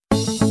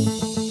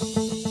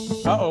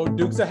Uh-oh,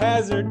 Dukes of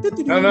Hazzard.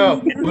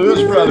 No.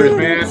 Blues Brothers,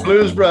 man.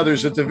 Blues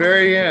Brothers at the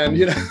very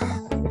end,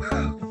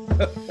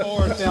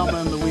 Or Thelma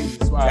and Louise.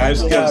 Wow. I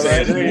was going to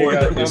say,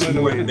 It's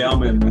more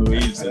Thelma and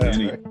Louise than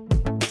any. Right.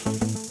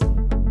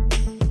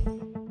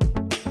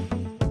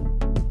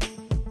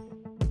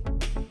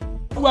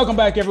 Welcome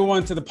back,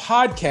 everyone, to the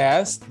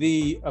podcast,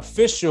 the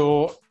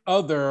official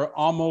other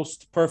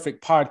almost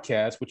perfect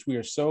podcast, which we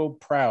are so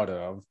proud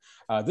of.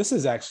 This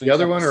is actually the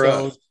other one or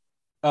us?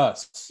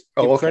 Us.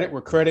 Oh, Give okay. credit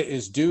where credit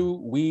is due.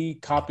 We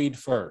copied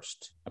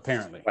first,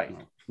 apparently. Right.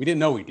 We didn't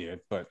know we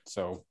did, but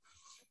so.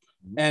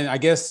 And I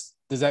guess,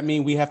 does that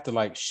mean we have to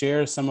like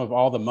share some of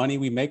all the money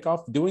we make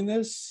off doing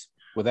this?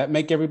 Will that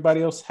make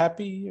everybody else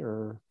happy,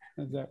 or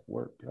how does that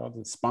work? All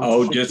the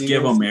sponsorship Just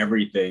give deals? them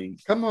everything.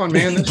 Come on,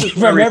 man. This is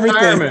Give my 'em everything.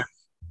 retirement.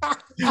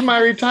 This is my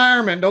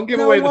retirement. Don't give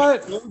You know away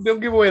what? don't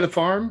give away the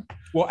farm.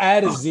 We'll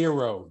add a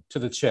zero to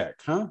the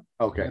check, huh?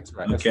 Okay. That's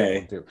right. That's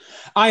Okay. what we'll do.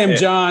 I am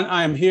John.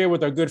 I am here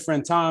with our good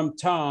friend Tom.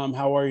 Tom,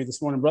 how are you this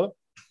morning, brother?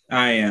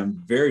 I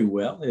am very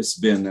well. It's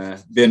been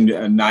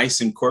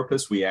nice in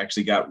Corpus. We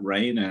actually got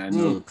rain, and I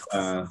know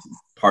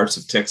parts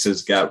of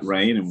Texas got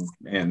rain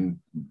and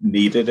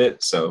needed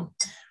it. So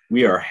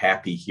we are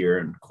happy here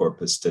in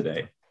Corpus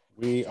today.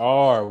 We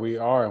are,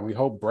 and we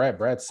hope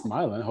Brad's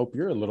smiling. Hope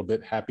you're a little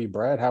bit happy,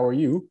 Brad. How are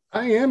you?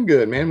 I am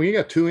good, man. We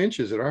got 2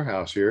 inches at our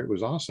house here. It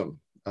was awesome.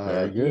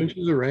 Very 2 good.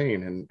 inches of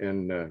rain,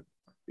 and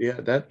yeah,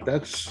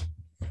 that's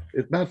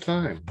it's about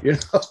time.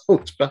 It's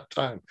about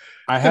time.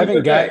 I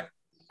haven't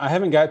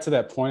got to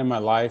that point in my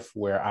life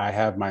where I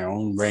have my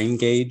own rain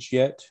gauge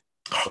yet.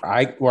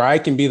 Where I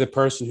can be the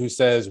person who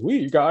says,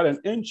 we got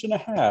 1.5 inches.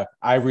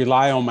 I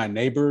rely on my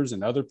neighbors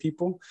and other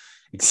people.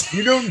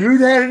 You don't do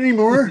that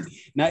anymore.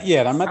 Not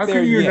yet. I'm not How there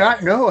can you yet.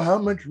 not know how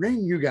much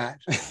rain you got?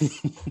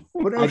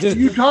 What else do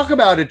you talk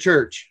about at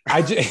church?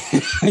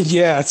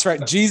 Yeah, that's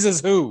right.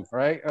 Jesus who,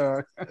 right?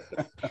 All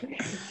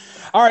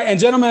right, and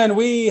gentlemen,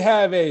 we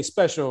have a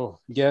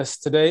special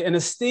guest today, an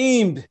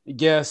esteemed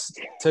guest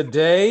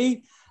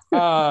today.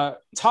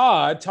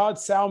 Todd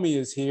Salmi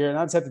is here, and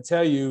I just have to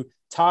tell you,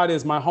 Todd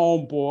is my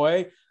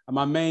homeboy,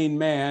 my main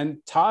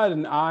man. Todd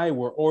and I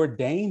were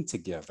ordained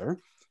together,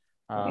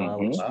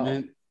 which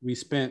meant we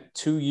spent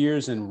 2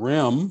 years in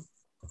RIM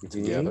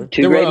together.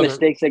 Two great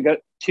mistakes that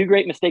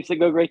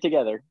go great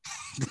together.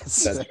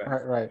 That's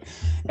right.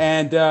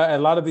 And a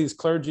lot of these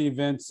clergy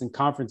events and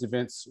conference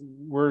events,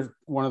 we're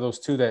one of those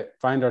two that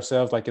find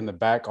ourselves like in the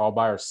back all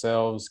by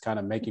ourselves, kind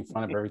of making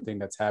fun of everything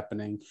that's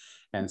happening.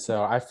 And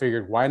so I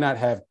figured, why not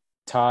have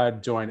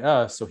Todd join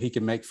us so he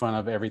can make fun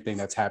of everything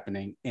that's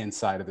happening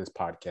inside of this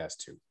podcast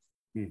too.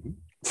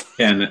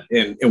 And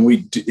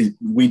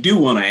we do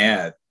want to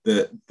add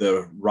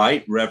the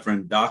Right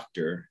Reverend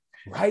Doctor.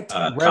 Right,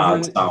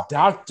 Reverend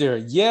Doctor.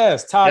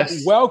 Yes, Todd,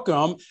 Yes.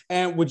 Welcome.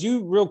 And would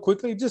you real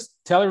quickly just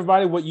tell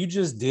everybody what you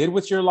just did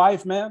with your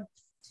life, man?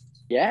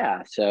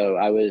 Yeah. So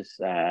I was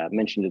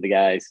mentioned to the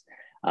guys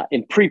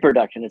in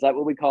pre-production. Is that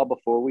what we call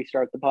before we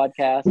start the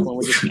podcast when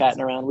we're just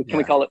chatting around? Can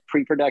we call it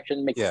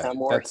pre-production? Make it sound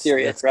more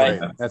serious, that's right?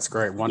 Great. That's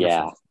great. Wonderful.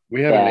 Yeah.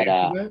 We have a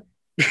name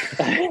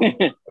for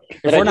that?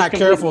 If we're not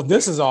careful,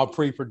 this is all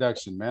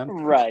pre-production, man.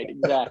 Right,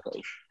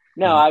 exactly.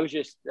 No, I was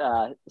just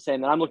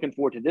saying that I'm looking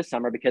forward to this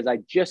summer because I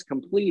just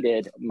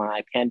completed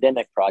my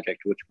pandemic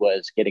project, which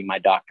was getting my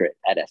doctorate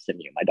at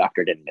SMU, my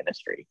doctorate in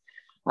ministry.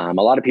 A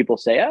lot of people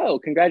say, oh,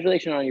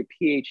 congratulations on your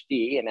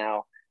PhD. And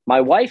now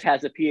my wife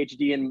has a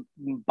PhD in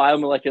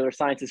biomolecular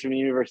sciences from the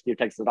University of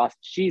Texas.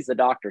 She's the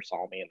Dr.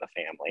 Salmi in the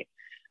family.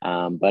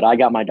 But I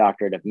got my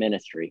doctorate of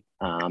ministry.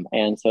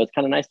 And so it's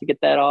kind of nice to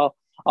get that all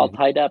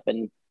tied up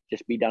and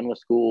just be done with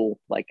school.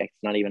 Like it's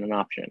not even an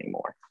option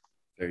anymore.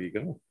 There you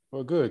go.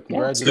 Well, good.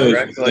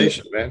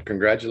 Congratulations, man.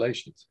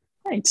 Congratulations.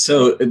 Thanks.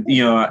 So,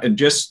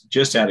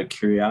 just out of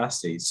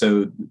curiosity,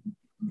 so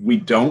we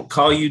don't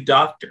call you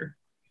doctor.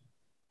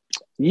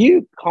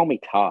 You call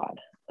me Todd.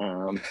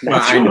 That's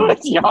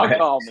what y'all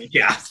call me.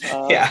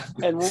 Yeah.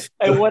 And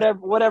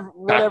whatever.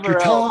 Dr.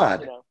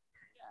 Todd.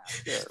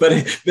 Sure. But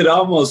it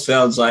almost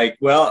sounds like,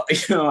 well,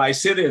 I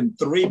sit in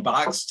 3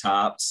 box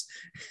tops.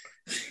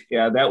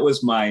 Yeah, that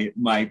was my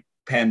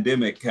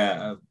pandemic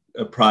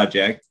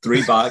project,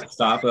 3 box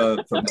top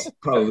from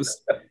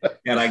Post,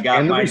 and I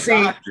got my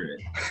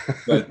doctorate.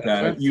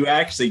 But you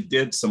actually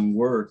did some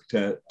work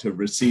to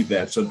receive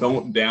that, so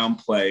don't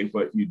downplay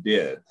what you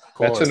did.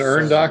 That's an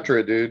earned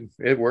doctorate, dude.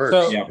 It works.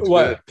 So Yeah,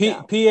 what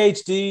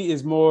PhD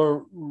is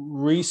more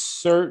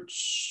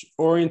research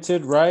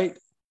oriented, right?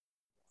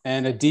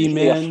 And a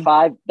D-Min.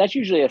 That's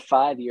usually a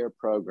 5-year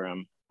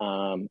program.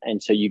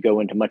 And so you go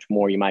into much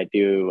more. You might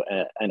do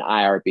an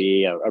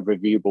IRB, a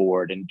review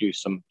board, and do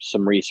some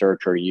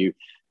research, or you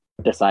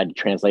decide to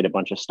translate a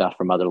bunch of stuff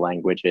from other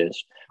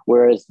languages.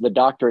 Whereas the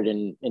doctorate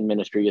in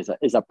ministry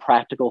is a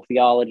practical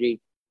theology.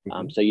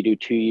 So you do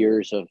 2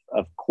 years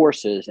of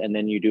courses, and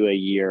then you do a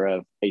year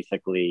of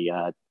basically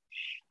a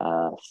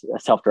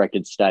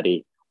self-directed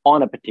study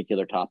on a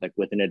particular topic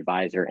with an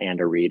advisor and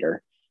a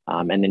reader.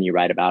 And then you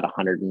write about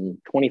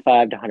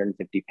 125 to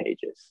 150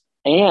 pages.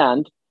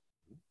 And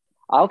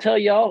I'll tell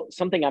y'all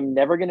something I'm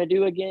never going to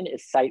do again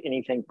is cite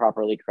anything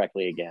properly,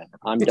 correctly again.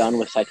 I'm done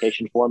with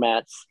citation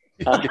formats.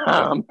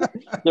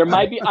 There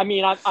might be, I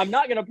mean, I'm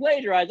not going to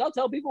plagiarize. I'll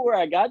tell people where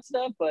I got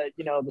stuff, but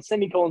the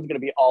semicolon is going to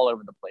be all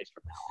over the place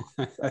from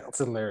now on. So. That's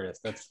hilarious.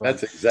 That's funny.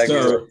 That's exactly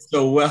right.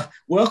 So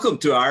welcome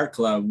to our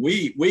club.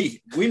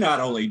 We not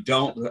only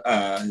don't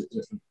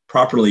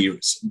properly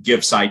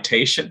give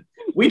citation,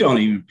 we don't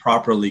even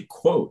properly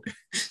quote.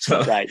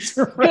 So right.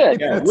 Good.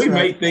 Yeah, we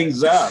make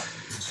things up.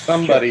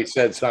 Somebody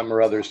said something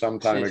or other some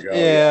time ago.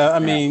 Yeah, I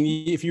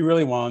mean, if you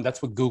really want,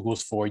 that's what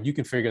Google's for. You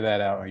can figure that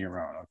out on your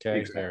own,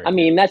 okay? Exactly. I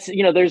mean, that's,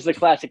 there's the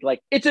classic,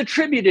 like, it's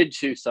attributed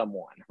to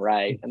someone,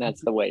 right? And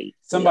that's the way.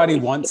 Somebody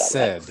once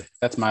said,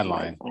 that's my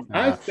line.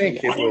 I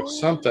think it was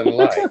something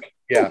like,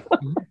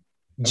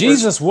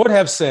 Jesus would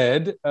have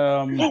said,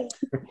 so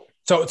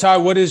Ty,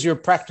 what is your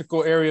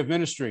practical area of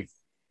ministry?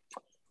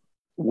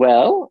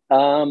 Well,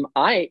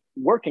 I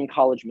work in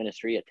college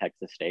ministry at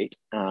Texas State.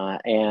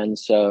 And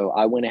so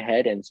I went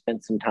ahead and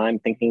spent some time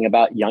thinking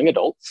about young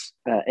adults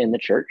in the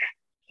church,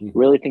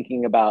 really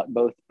thinking about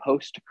both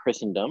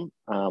post-Christendom,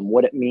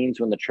 what it means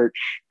when the church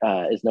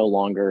is no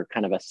longer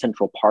kind of a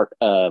central part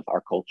of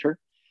our culture,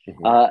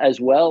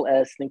 as well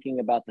as thinking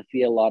about the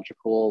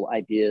theological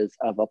ideas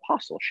of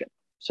apostleship.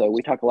 So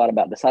we talk a lot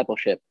about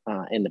discipleship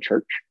in the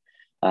church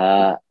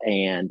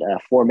and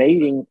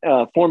forming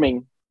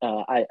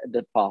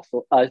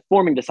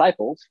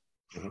disciples,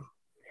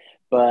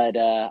 but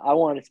I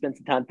wanted to spend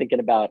some time thinking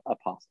about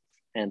apostles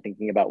and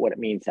thinking about what it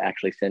means to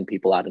actually send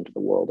people out into the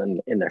world and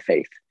in their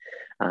faith.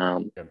 Yeah.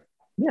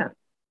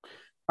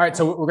 All right,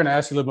 so we're going to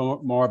ask you a little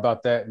bit more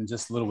about that in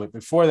just a little bit.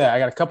 Before that, I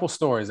got a couple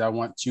stories I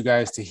want you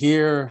guys to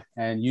hear,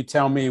 and you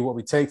tell me what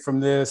we take from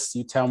this.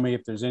 You tell me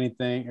if there's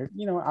anything,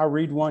 I'll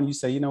read one. You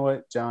say, you know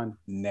what, John,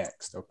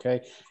 next,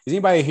 okay? Is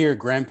anybody here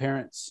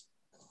grandparents?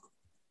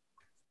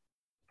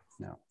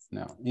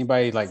 No.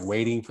 Anybody like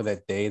waiting for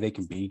that day they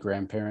can be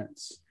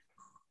grandparents?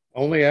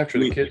 Only after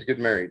the kids get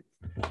married.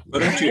 Why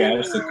don't you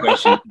ask the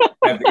question?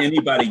 Have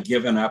anybody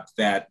given up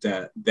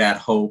that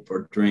hope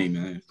or dream?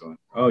 And going,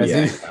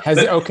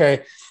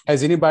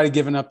 has anybody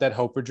given up that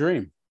hope or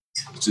dream?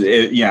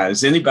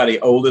 Is anybody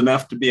old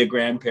enough to be a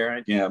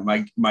grandparent? Yeah,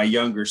 my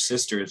younger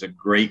sister is a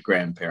great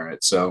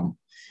grandparent, so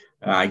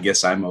I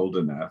guess I'm old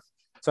enough.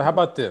 So how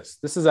about this?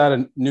 This is out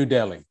of New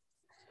Delhi.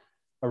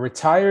 A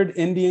retired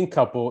Indian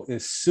couple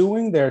is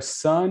suing their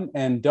son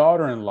and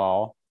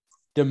daughter-in-law,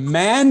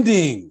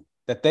 demanding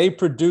that they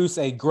produce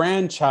a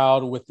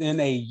grandchild within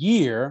a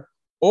year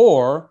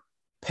or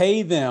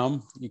pay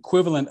them the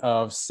equivalent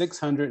of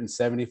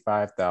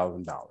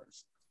 $675,000.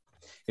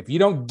 If you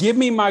don't give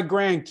me my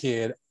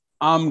grandkid,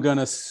 I'm going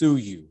to sue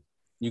you.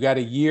 You got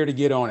a year to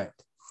get on it.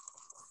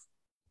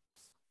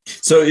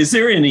 So is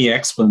there any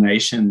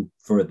explanation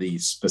for the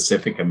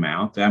specific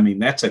amount? I mean,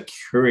 that's a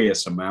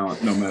curious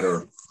amount, no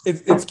matter...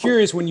 It's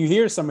curious when you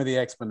hear some of the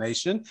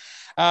explanation.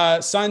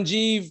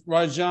 Sanjeev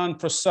Rajan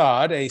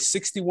Prasad, a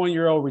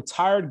 61-year-old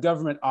retired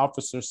government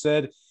officer,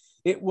 said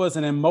it was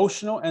an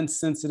emotional and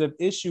sensitive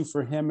issue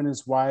for him and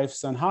his wife,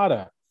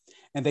 Sanhata,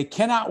 and they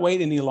cannot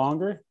wait any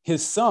longer.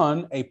 His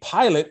son, a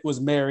pilot,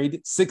 was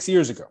married 6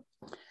 years ago.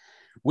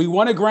 We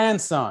want a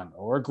grandson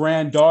or a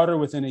granddaughter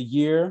within a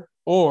year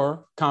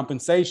or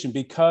compensation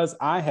because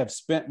I have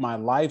spent my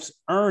life's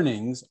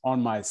earnings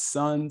on my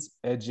son's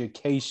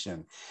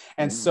education.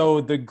 And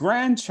so the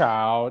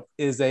grandchild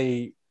is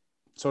a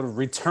sort of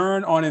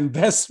return on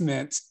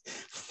investment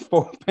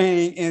for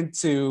paying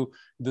into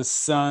the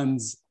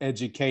son's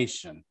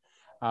education.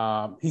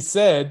 He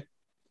said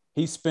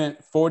he spent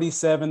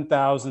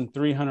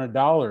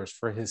 $47,300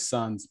 for his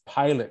son's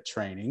pilot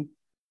training,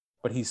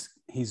 but he's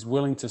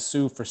willing to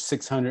sue for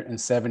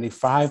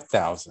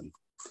 $675,000.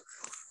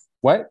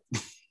 What?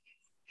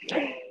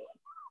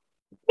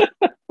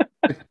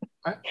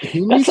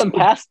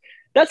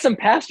 That's some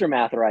pastor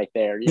math right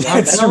there.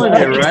 That's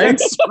right.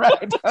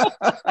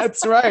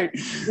 That's right.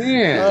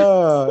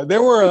 Man.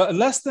 There were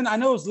less than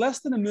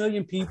 1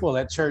 million people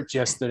at church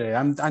yesterday.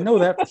 I know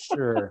that for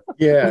sure.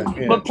 Yeah.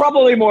 But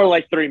probably more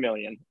like 3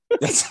 million.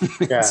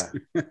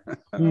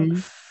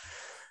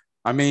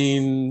 I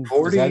mean,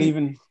 does that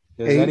even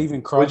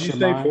cross your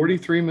mind?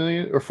 43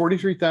 million or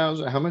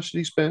 43,000? How much did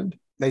he spend?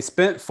 They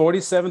spent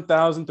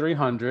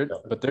 $47,300,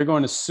 but they're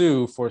going to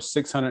sue for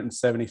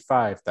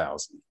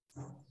 $675,000.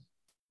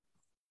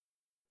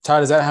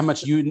 Todd, is that how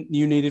much you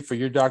needed for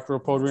your doctoral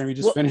program you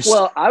just finished?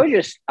 Well, I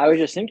was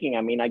just thinking.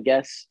 I mean, I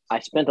guess I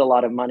spent a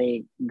lot of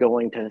money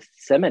going to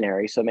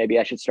seminary, so maybe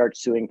I should start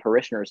suing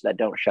parishioners that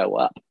don't show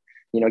up.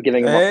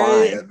 Giving them a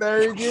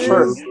fine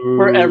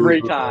for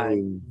every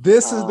time.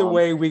 This is the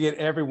way we get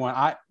everyone.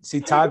 I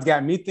see. Todd's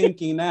got me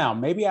thinking now.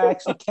 Maybe I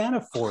actually can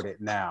afford it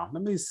now.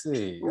 Let me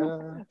see.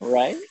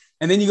 Right.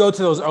 And then you go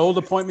to those old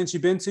appointments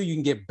you've been to. You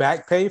can get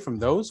back pay from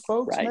those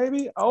folks. Right.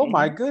 Maybe. Oh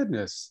my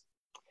goodness.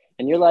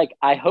 And you're like,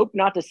 I hope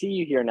not to see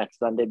you here next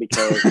Sunday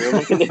because we're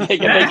looking to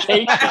take a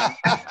vacation.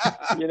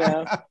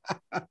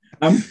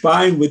 I'm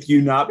fine with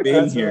you not being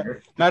That's here.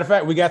 right. Matter of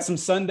fact, we got some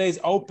Sundays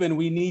open.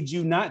 We need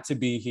you not to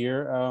be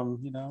here.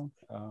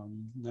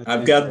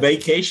 I've got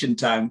vacation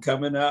time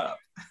coming up.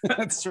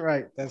 That's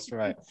right. That's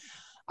right.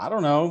 I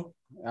don't know.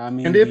 I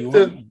mean,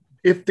 And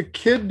if the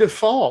kid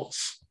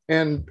defaults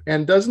and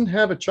doesn't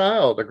have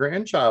a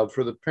grandchild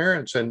for the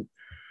parents, and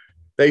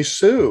they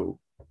sue,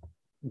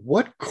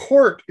 what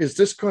court is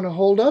this going to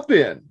hold up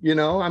in?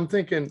 I'm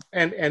thinking,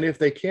 and if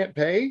they can't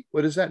pay,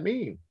 what does that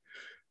mean?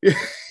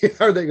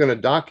 Are they going to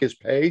dock his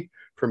pay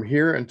from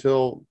here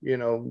until,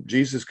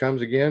 Jesus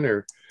comes again?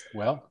 Or,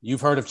 well,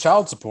 you've heard of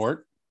child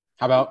support.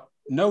 How about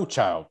no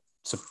child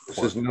support?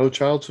 This is no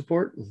child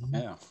support.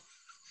 Yeah.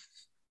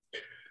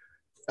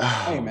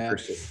 Oh, hey, man.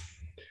 mercy.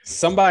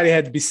 Somebody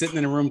had to be sitting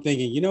in a room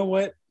thinking, you know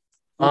what?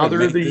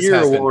 Father of the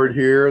Year award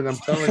here, and I'm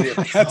telling you,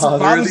 that's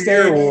Father's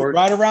Day award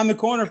right around the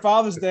corner.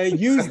 Father's Day.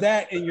 Use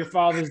that in your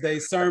Father's Day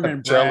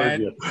sermon,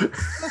 Brad.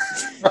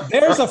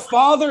 There's a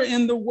father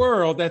in the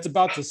world that's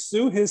about to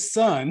sue his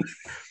son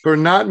for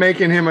not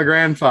making him a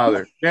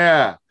grandfather.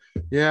 Yeah.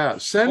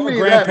 Send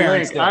me that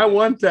link. I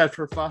want that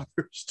for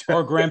Father's Day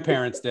or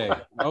Grandparents' Day.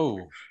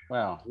 Oh,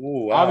 wow.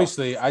 Ooh, wow.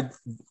 Obviously,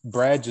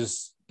 Brad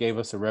just gave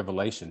us a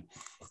revelation.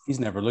 He's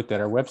never looked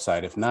at our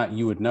website. If not,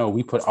 you would know.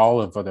 We put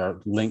all of our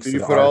links to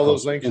the put all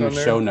those links in the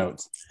there? show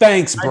notes.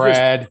 Thanks,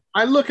 Brad.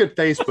 I look at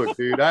Facebook,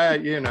 dude.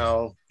 That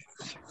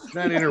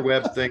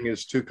interweb thing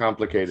is too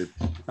complicated.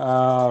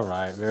 All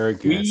right, very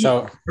good.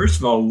 So, first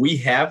of all, we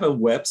have a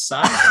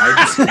website.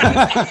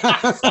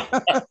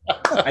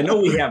 I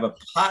know we have a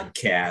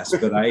podcast,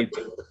 but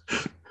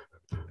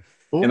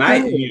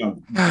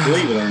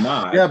believe it or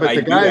not. Yeah, but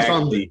the guys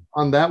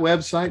on that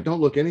website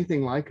don't look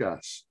anything like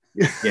us.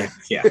 Yeah.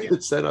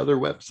 It's that other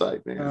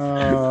website, man.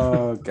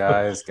 Oh,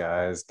 guys.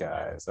 Okay.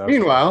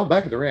 Meanwhile,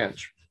 back at the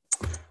ranch.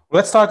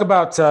 Let's talk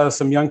about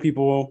some young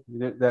people.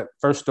 That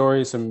first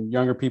story, some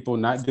younger people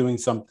not doing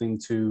something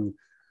to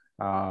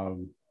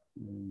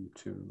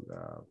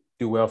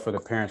do well for their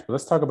parents. But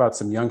let's talk about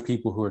some young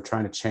people who are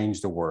trying to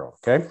change the world.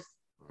 Okay.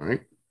 All right.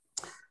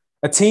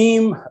 A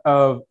team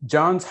of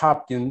Johns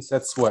Hopkins.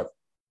 That's what?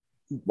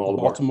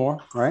 Baltimore,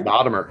 right?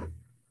 Baltimore.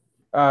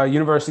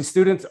 University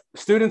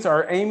students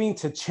are aiming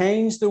to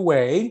change the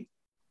way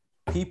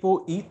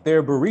people eat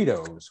their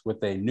burritos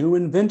with a new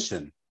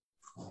invention: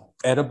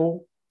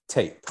 edible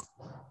tape.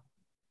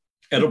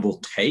 Edible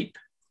tape.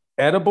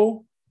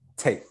 Edible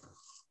tape.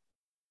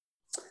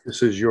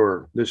 This is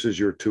your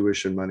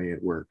tuition money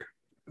at work.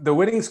 The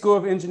Whitting School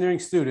of Engineering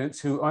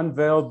students who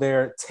unveiled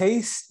their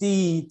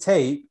Tasty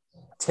Tape,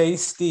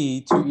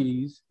 Tasty, 2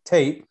 E's,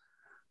 tape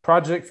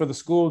project for the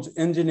school's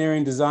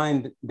engineering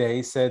design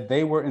day said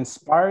they were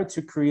inspired to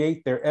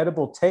create their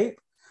edible tape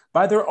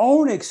by their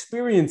own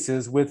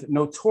experiences with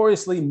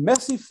notoriously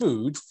messy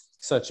foods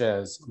such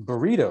as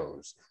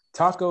burritos,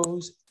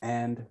 tacos,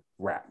 and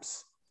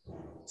wraps.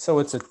 So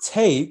it's a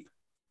tape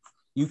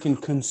you can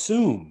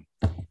consume.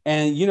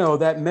 And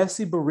that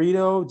messy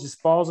burrito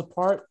just falls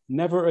apart.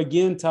 Never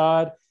again,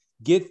 Todd.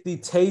 Get the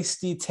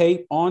Tasty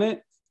Tape on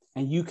it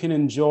and you can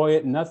enjoy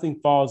it. Nothing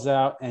falls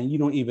out and you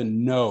don't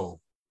even know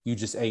you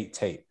just ate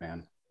tape,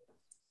 man.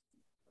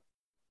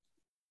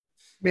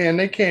 Man,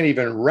 they can't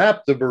even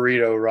wrap the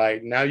burrito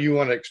right. Now you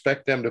want to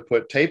expect them to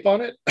put tape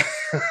on it?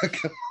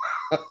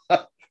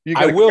 You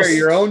got to carry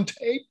your own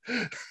tape?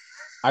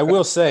 I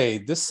will say,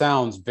 this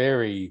sounds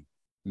very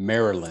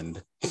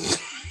Maryland.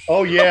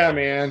 Oh, yeah,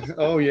 man.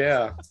 Oh,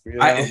 yeah.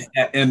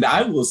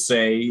 I will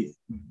say,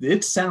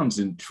 it sounds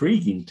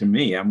intriguing to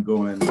me. I'm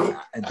going,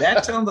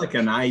 that sounds like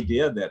an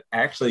idea that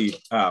actually,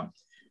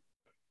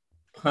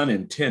 pun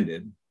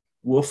intended,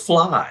 will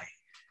fly,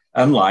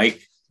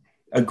 unlike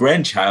a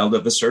grandchild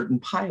of a certain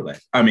pilot.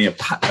 I mean,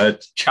 a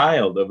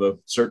child of a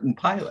certain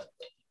pilot.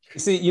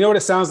 See, you know what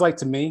it sounds like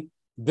to me?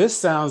 This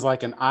sounds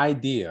like an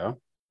idea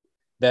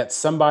that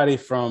somebody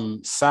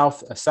from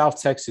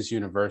South Texas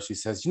University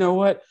says, you know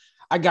what?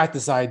 I got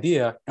this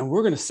idea and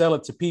we're going to sell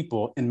it to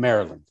people in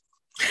Maryland.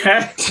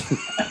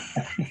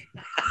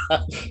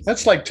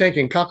 That's like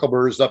taking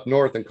cockleburrs up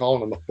north and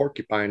calling them a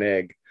porcupine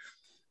egg.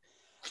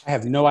 I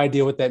have no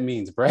idea what that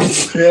means, Brad.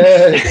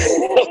 Yes.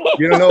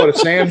 You don't know what a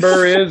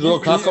sandburr is? Little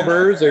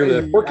cockleburrs?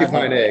 They're the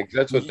porcupine eggs.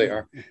 That's what they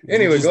are.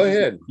 Anyway, go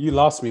ahead. You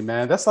lost me,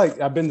 man. That's like,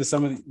 I've been to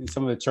some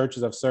of the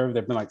churches I've served.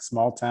 They've been like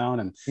small town,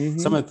 and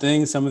some of the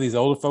things some of these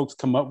older folks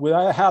come up with.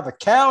 How the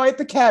cow ate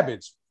the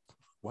cabbage.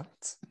 What?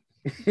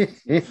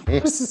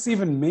 What does this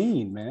even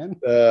mean, man?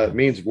 It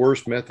means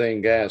worse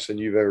methane gas than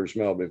you've ever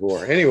smelled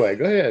before. Anyway,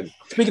 go ahead.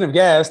 Speaking of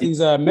gas,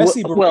 these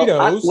messy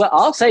burritos.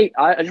 I'll say,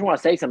 I just want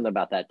to say something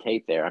about that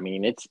tape there. I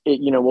mean,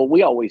 what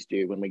we always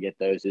do when we get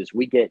those is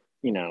we get,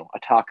 a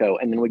taco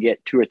and then we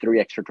get 2 or 3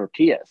 extra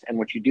tortillas. And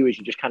what you do is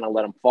you just kind of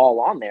let them fall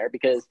on there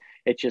because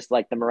it's just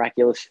like the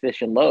miraculous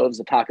fish and loaves.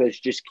 The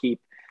tacos just keep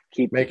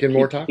making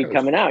more tacos. Keep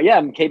coming out.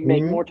 Yeah, keep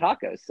making more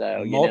tacos.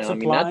 So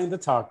multiplying the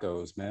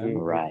tacos, man.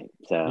 Right.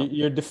 So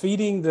you're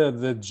defeating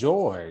the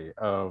joy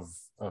of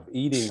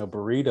eating a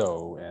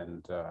burrito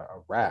and a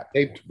wrap.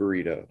 Taped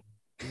burrito.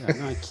 Yeah,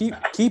 no,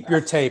 keep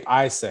your tape.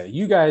 I say,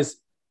 you guys,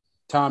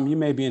 Tom, you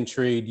may be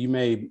intrigued. You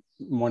may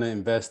want to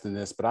invest in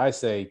this, but I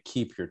say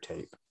keep your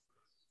tape.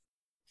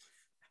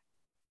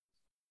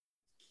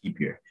 Keep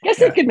your. I guess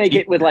they could make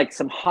it with like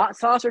some hot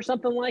sauce or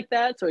something like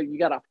that. So you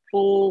got a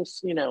full,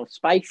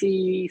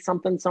 spicy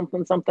something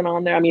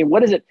on there. I mean,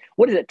 what does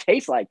it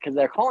taste like? Because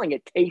they're calling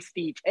it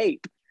tasty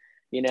tape.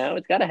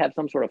 It's got to have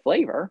some sort of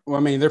flavor. Well, I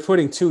mean, they're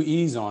putting 2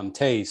 E's on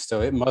taste,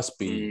 so it must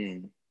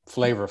be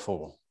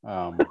flavorful.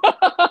 But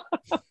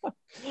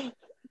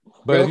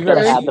if you've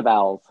ever seen the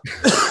vowels.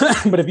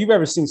 But if you've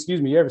ever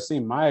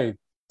seen my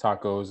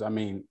tacos, I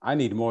mean, I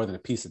need more than a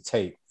piece of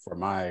tape for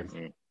my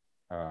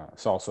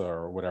salsa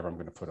or whatever I'm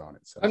going to put on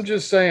it. So I'm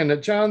just saying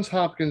that Johns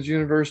Hopkins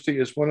University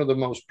is one of the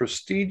most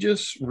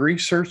prestigious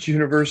research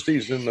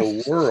universities in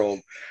the world.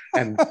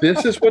 And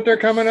this is what they're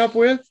coming up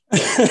with?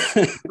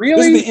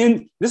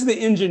 Really? This is the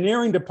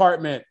engineering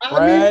department,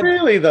 Brad. I mean,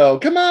 really, though?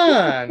 Come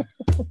on.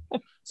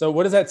 So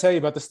what does that tell you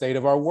about the state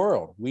of our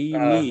world? We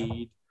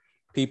need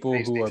people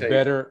who are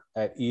better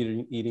at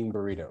eating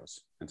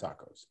burritos and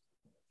tacos.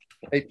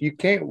 If you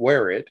can't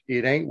wear it,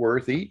 it ain't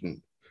worth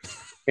eating.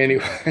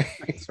 Anyway.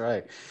 That's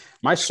right.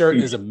 My shirt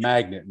is a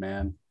magnet,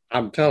 man.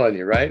 I'm telling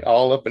you, right?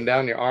 All up and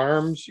down your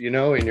arms, in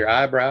your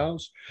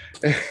eyebrows.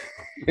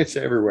 It's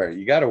everywhere.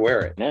 You got to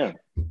wear it. No.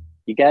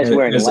 You guys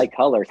wearing light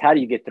colors. How do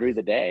you get through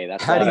the day?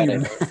 That's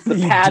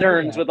the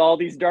patterns with all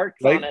these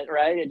darks on it,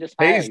 right? It just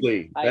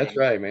Paisley. That's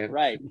right, man.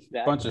 Right.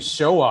 Exactly. Bunch of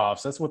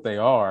show-offs. That's what they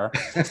are.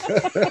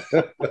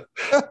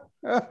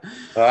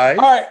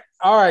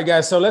 All right,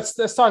 guys. So let's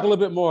talk a little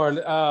bit more.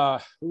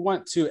 We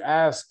want to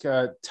ask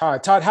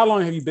Todd. Todd, how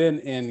long have you been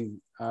in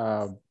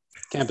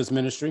campus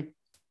ministry?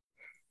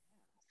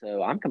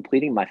 So I'm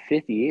completing my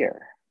 5th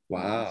year.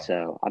 Wow.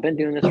 So I've been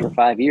doing this for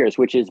 5 years,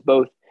 which is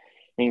both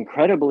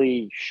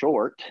incredibly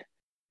short,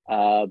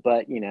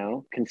 but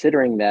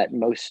considering that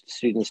most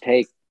students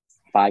take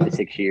 5 to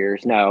 6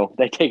 years, no,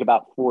 they take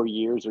about 4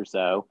 years or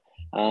so.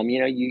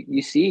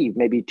 You see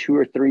maybe 2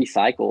 or 3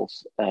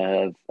 cycles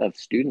of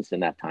students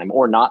in that time,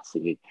 or not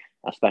see,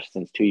 especially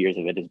since 2 years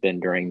of it has been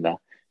during the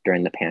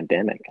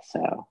pandemic.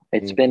 So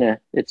it's been a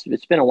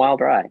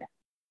wild ride.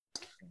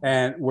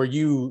 And were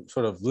you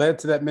sort of led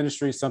to that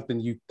ministry,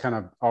 something you kind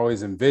of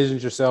always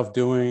envisioned yourself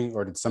doing,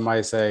 or did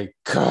somebody say,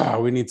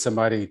 God, we need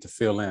somebody to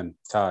fill in,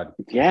 Todd?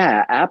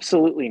 Yeah,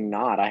 absolutely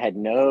not. I had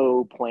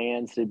no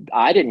plans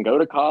I didn't go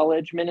to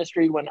college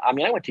ministry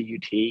I went to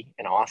UT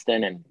in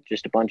Austin and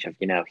just a bunch of,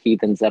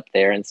 heathens up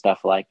there and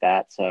stuff like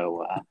that.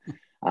 So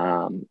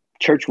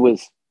church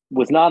was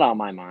not on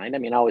my mind. I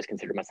mean, I always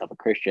considered myself a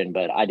Christian,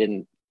 but I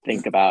didn't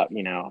think about,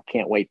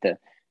 can't wait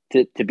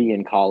to be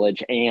in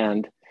college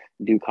and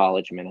do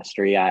college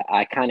ministry.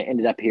 I kind of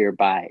ended up here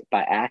by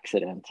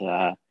accident,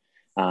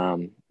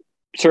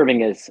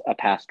 serving as a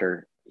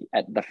pastor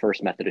at the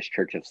First Methodist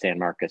Church of San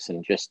Marcos,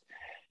 and just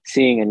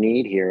seeing a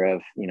need here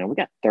of, we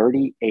got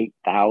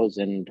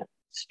 38,000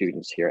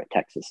 students here at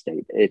Texas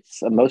State. It's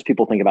most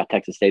people think about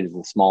Texas State as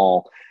a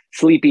small,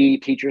 sleepy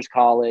teachers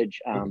college,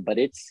 but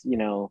it's,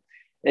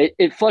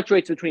 it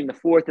fluctuates between the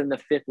 4th and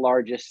the 5th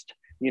largest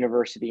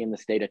university in the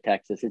state of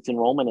Texas. Its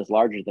enrollment is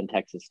larger than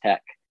Texas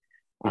Tech.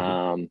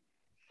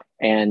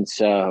 And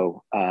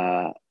so,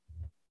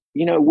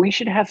 we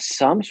should have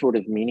some sort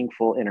of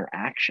meaningful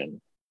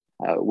interaction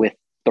with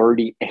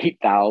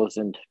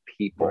 38,000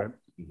 people. Right.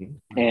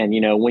 Mm-hmm. And,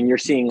 when you're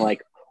seeing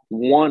like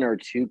 1 or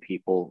 2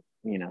 people,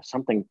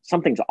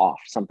 something's off,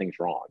 something's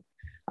wrong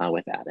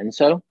with that. And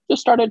so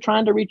just started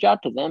trying to reach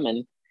out to them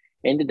and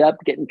ended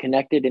up getting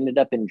connected, ended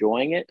up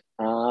enjoying it.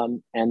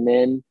 And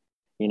then,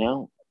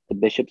 the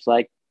bishop's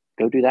like,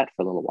 go do that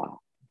for a little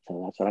while.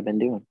 So that's what I've been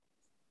doing.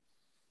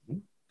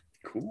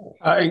 Cool.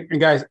 And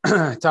guys,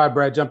 Todd,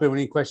 Brad, jump in with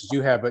any questions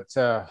you have. But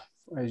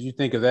as you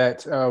think of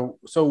that,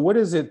 so what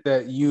is it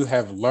that you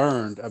have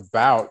learned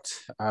about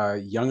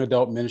young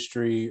adult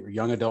ministry or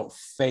young adult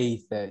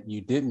faith that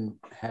you didn't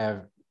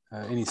have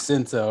any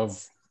sense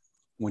of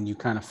when you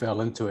kind of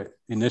fell into it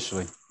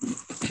initially?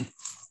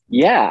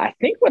 Yeah, I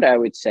think what I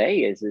would say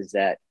is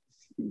that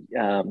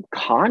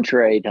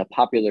contrary to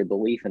popular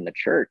belief in the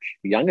church,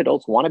 young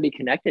adults want to be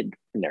connected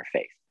in their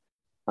faith.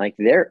 Like,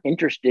 they're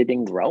interested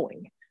in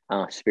growing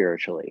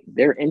spiritually.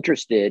 They're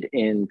interested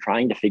in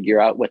trying to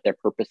figure out what their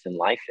purpose in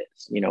life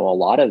is. A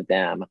lot of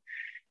them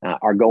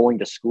are going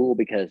to school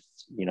because,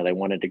 they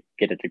wanted to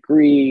get a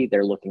degree.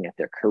 They're looking at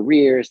their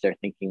careers. They're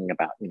thinking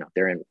about,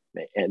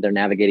 they're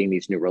navigating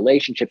these new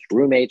relationships,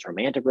 roommates,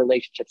 romantic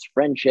relationships,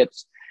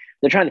 friendships.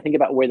 They're trying to think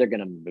about where they're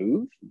going to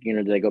move.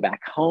 Do they go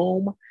back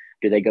home?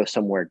 Do they go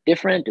somewhere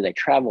different? Do they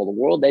travel the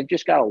world? They've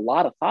just got a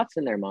lot of thoughts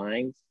in their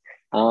minds.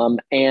 And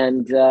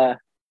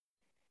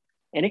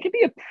it can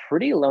be a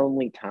pretty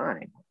lonely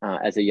time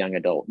as a young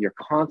adult. You're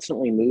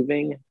constantly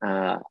moving.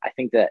 I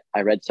think that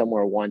I read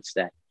somewhere once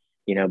that,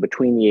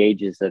 between the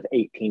ages of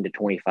 18 to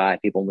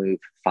 25, people move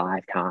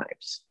 5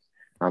 times.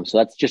 So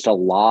that's just a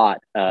lot.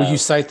 Will you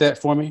cite that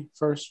for me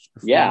first?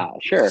 Yeah,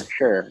 sure.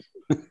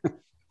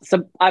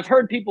 So I've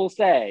heard people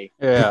say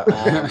that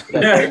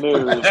they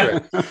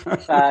move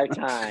 5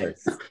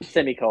 times,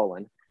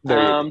 semicolon.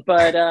 And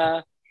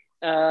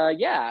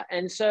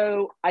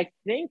so I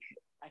think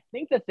I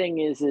think the thing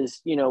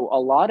is, you know, a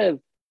lot of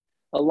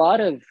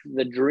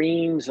the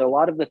dreams, a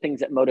lot of the things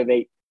that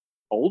motivate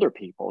older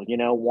people, you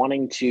know,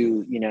 wanting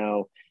to, you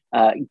know,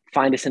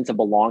 find a sense of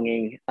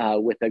belonging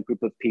with a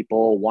group of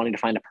people, wanting to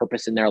find a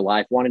purpose in their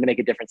life, wanting to make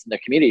a difference in their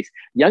communities.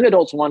 Young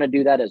adults want to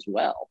do that as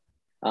well.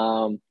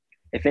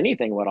 If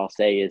anything, what I'll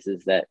say is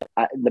that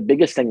the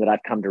biggest thing that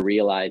I've come to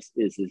realize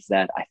is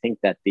that I think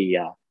that the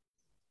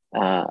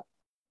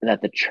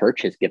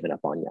church has given up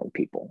on young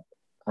people,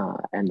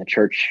 and the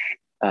church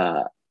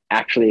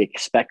actually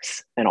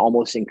expects and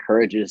almost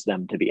encourages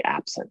them to be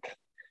absent,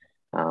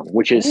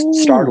 which is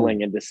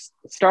startling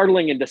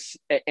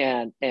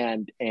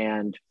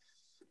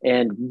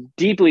and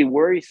deeply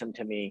worrisome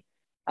to me.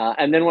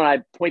 And then when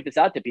I point this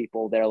out to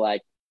people, they're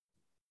like,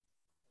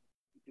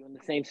 doing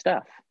the same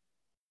stuff.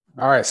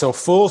 All right. So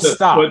full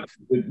stop.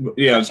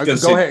 Yeah. I was gonna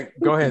say,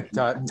 go ahead,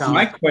 Tom.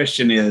 My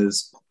question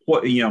is,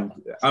 what, you know,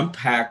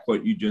 unpack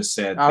what you just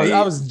said.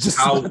 I was just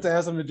about to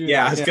ask them to do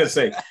that. I was going to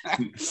say,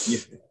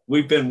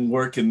 we've been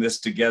working this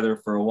together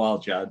for a while,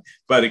 John,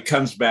 but it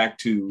comes back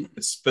to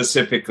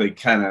specifically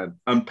kind of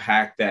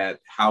unpack that,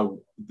 how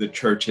the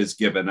church has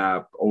given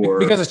up, or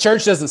because the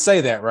church doesn't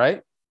say that,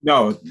 right?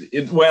 No,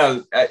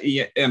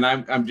 and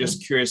I'm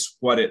just curious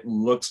what it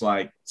looks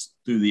like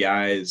through the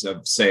eyes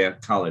of, say, a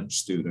college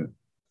student.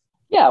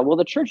 Yeah, well,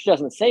 the church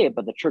doesn't say it,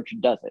 but the church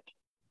does it,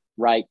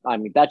 right? I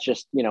mean, that's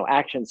just, you know,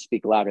 actions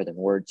speak louder than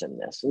words in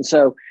this. And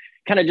so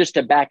kind of just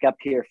to back up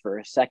here for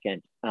a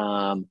second,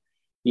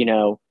 you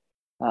know,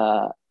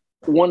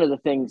 one of the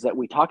things that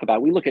we talk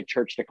about, we look at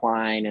church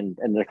decline and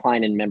the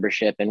decline in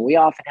membership, and we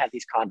often have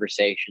these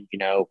conversations, you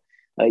know,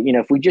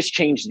 if we just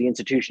change the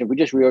institution, if we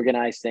just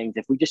reorganize things,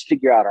 if we just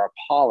figure out our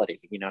polity,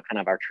 you know, kind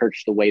of our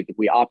church, the way that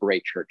we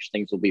operate church,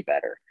 things will be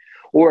better.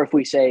 Or if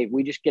we say,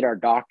 we just get our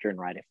doctrine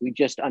right, if we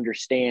just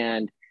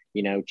understand,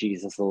 you know,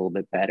 Jesus a little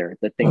bit better,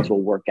 that things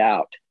will work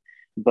out.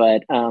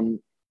 But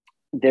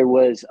there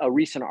was a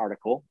recent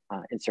article,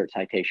 insert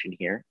citation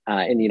here,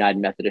 in the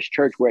United Methodist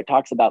Church, where it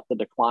talks about the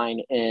decline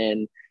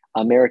in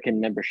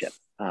American membership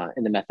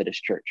in the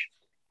Methodist Church.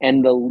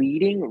 And the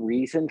leading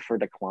reason for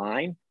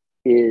decline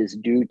is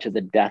due to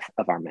the death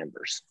of our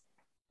members,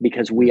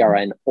 because we are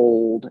an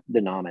old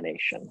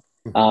denomination.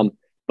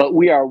 But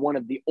we are one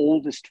of the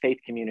oldest faith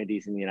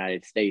communities in the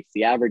United States.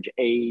 The average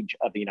age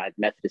of the United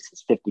Methodists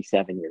is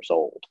 57 years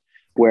old,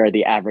 where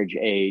the average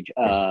age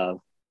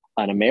of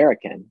an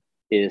American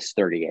is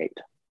 38.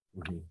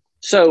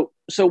 So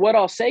what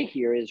I'll say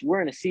here is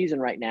we're in a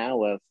season right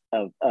now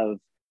of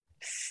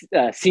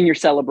senior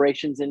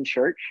celebrations in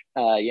church.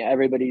 Yeah,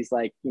 everybody's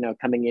like, you know,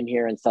 coming in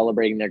here and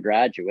celebrating their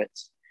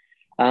graduates.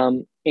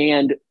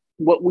 And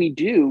what we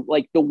do,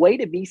 like, the way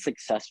to be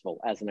successful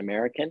as an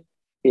American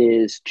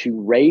is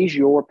to raise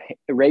your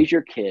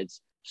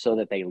kids so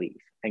that they leave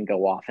and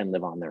go off and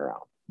live on their own,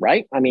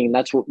 right? I mean,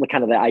 that's what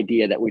kind of the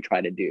idea that we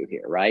try to do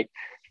here, right?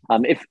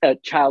 If a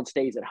child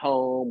stays at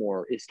home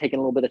or is taking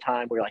a little bit of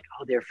time, we're like,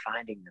 oh, they're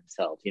finding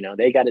themselves, you know,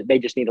 they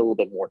just need a little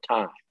bit more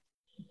time.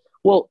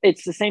 Well,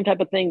 it's the same type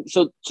of thing.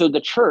 So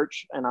the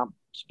church, and I'm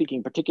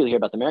speaking particularly here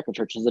about the American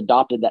church, has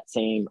adopted that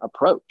same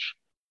approach.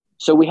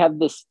 So we have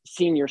this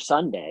Senior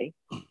Sunday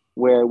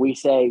where we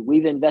say,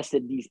 we've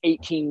invested these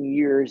 18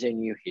 years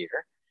in you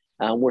here.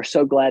 We're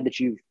so glad that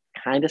you've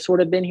kind of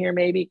sort of been here,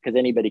 maybe, because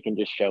anybody can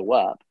just show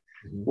up.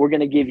 We're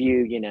going to give you,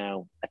 you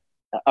know,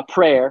 a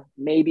prayer,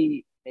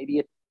 maybe a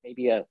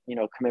you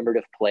know,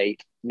 commemorative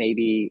plate,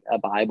 maybe a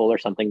Bible or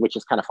something, which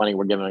is kind of funny.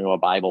 We're giving you a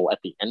Bible at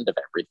the end of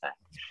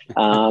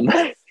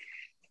everything.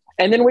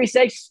 And then we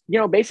say, you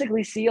know,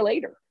 basically, see you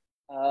later.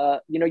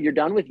 You know, you're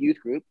done with youth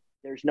group.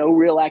 There's no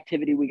real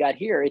activity we got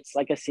here. It's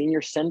like a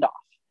senior send-off.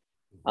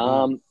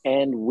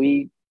 And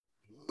we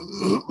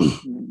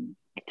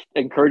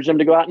encourage them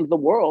to go out into the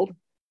world,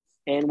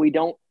 and we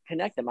don't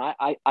connect them.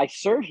 I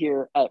serve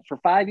here for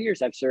 5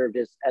 years. I've served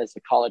as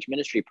a college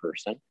ministry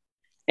person,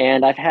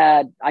 and I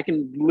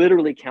can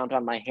literally count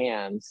on my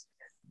hands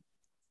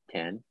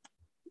 10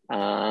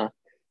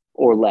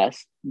 or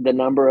less the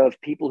number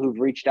of people who've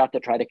reached out to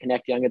try to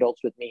connect young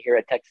adults with me here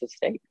at Texas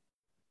State.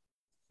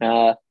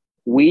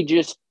 We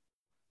just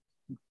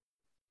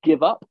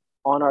give up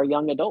on our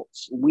young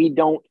adults. We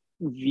don't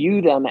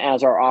view them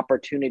as our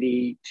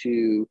opportunity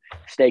to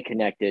stay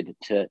connected,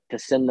 to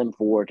send them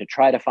forward, to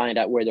try to find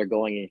out where they're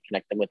going and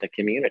connect them with the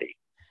community.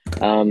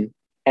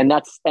 And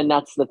that's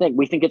the thing.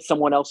 We think it's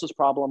someone else's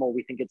problem, or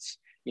we think it's,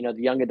 you know,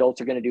 the young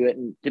adults are going to do it.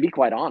 And to be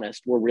quite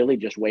honest, we're really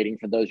just waiting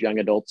for those young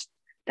adults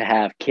to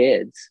have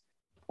kids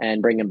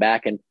and bring them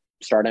back and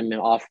start them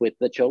off with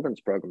the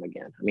children's program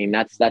again. I mean,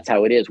 that's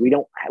how it is. We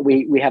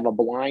have a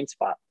blind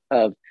spot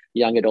of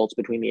young adults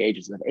between the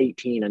ages of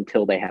 18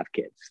 until they have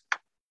kids.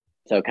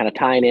 So kind of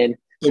tying into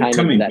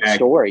that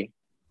story.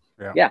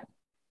 Yeah.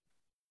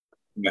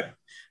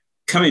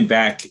 Coming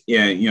back,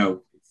 you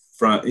know,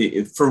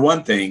 for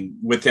one thing,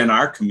 within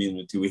our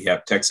community, we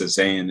have Texas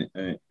A&M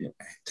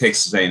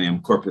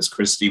Corpus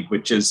Christi,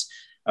 which is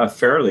a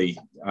fairly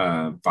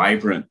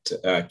vibrant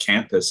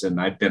campus.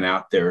 And I've been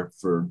out there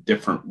for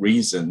different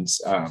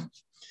reasons.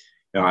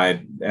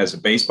 I, as a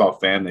baseball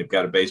fan, they've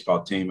got a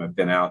baseball team. I've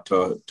been out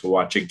to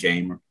watch a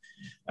game,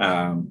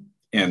 and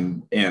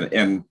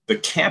the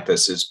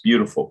campus is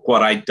beautiful.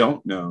 What I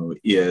don't know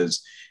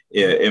is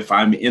if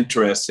I'm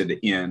interested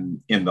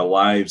in the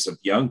lives of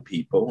young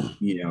people,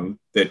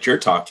 that you're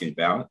talking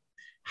about,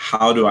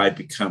 how do I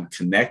become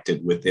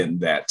connected within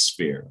that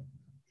sphere?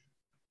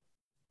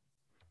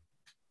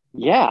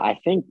 Yeah, I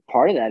think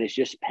part of that is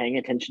just paying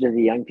attention to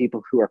the young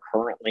people who are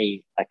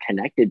currently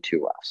connected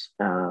to us.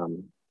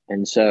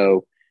 And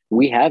so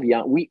we have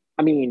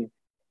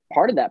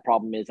part of that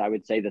problem is, I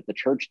would say, that the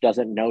church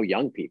doesn't know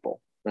young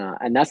people.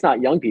 And that's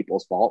not young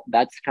people's fault.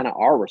 That's kind of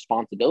our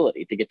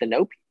responsibility to get to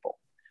know people.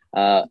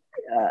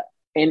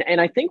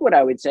 And I think what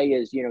I would say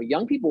is,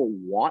 young people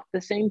want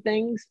the same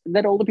things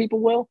that older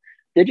people will.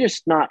 They're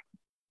just not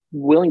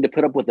willing to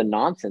put up with the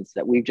nonsense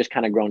that we've just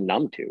kind of grown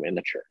numb to in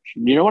the church.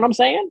 You know what I'm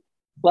saying?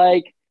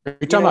 Like, are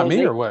you talking about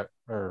me or what?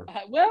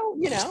 Well,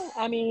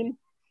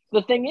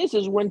 the thing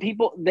is when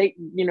people,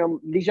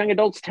 these young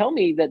adults tell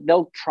me that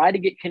they'll try to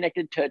get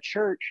connected to a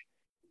church,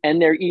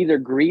 and they're either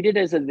greeted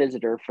as a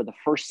visitor for the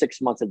first 6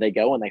 months that they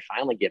go, and they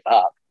finally give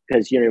up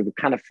because,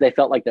 they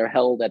felt like they're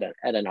held at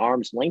an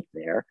arm's length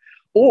there,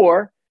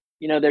 or,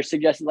 they're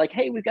suggesting like,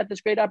 hey, we've got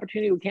this great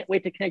opportunity. We can't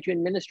wait to connect you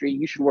in ministry.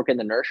 You should work in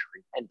the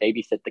nursery and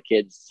babysit the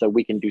kids so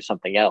we can do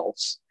something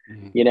else,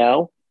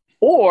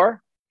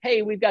 or,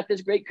 hey, we've got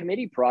this great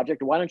committee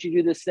project. Why don't you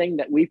do this thing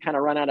that we've kind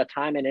of run out of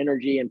time and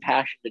energy and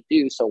passion to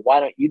do? So why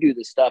don't you do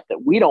the stuff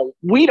that we don't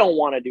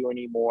want to do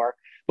anymore,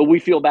 but we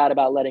feel bad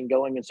about letting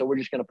going. And so we're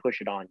just going to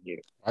push it on you.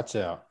 Watch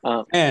out.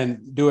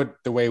 And do it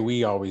the way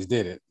we always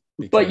did it.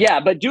 But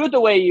do it the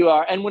way you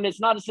are. And when it's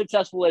not as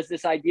successful as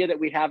this idea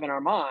that we have in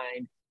our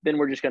mind, then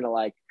we're just going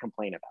to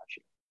complain about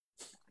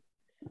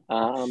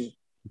you.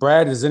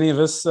 Brad, does any of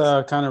this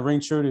kind of ring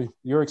true to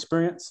your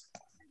experience?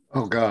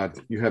 Oh God,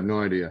 you have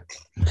no idea.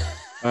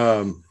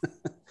 And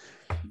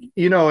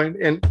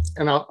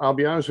I'll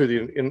be honest with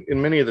you, in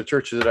many of the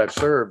churches that I've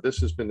served, this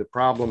has been the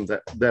problem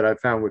that I've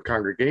found with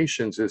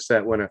congregations, is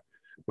that when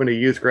a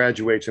youth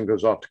graduates and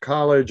goes off to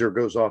college or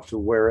goes off to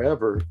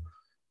wherever,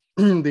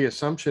 the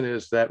assumption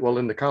is that, well,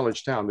 in the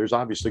college town, there's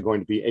obviously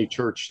going to be a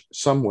church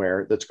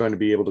somewhere that's going to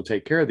be able to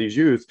take care of these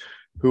youth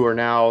who are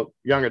now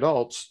young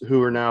adults,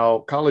 who are now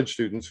college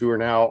students, who are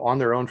now on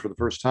their own for the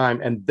first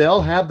time, and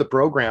they'll have the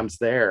programs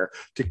there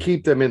to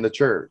keep them in the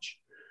church.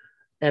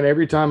 And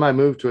every time I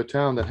move to a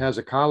town that has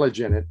a college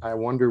in it, I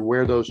wonder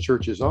where those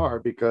churches are,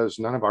 because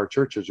none of our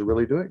churches are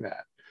really doing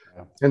that.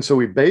 Yeah. And so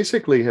we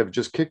basically have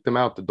just kicked them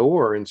out the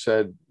door and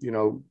said,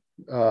 good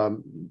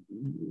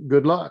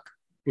luck,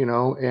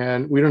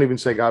 and we don't even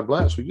say God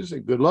bless. We just say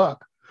good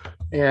luck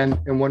and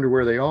wonder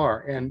where they are.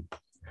 And,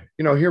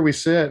 here we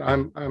sit.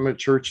 I'm a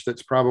church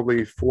that's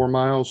probably 4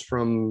 miles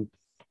from,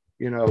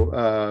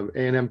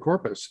 A&M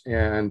Corpus.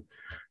 And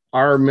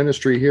our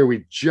ministry here,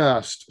 we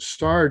just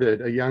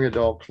started a young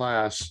adult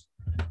class,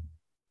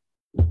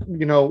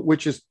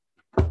 which is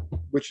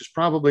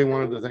probably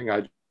one of the things.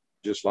 I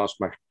just lost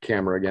my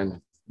camera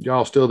again.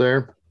 Y'all still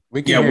there?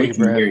 We can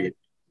hear you.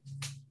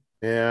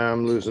 Yeah,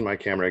 I'm losing my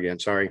camera again.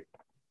 Sorry.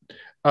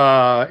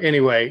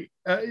 Anyway,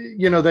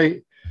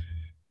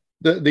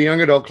 the young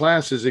adult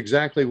class is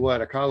exactly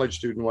what a college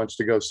student wants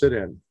to go sit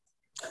in.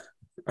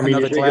 I mean,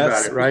 you think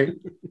about it, right?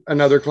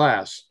 Another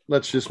class.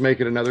 Let's just make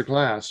it another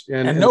class.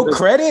 And no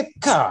credit?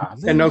 God.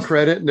 And no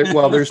credit.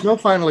 Well, there's no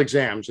final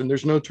exams and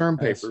there's no term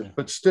papers,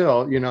 but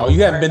still, Oh,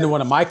 you haven't been to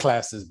one of my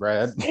classes,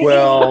 Brad.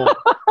 Well,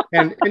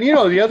 and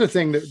the other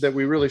thing that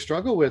we really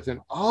struggle with in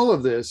all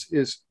of this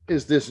is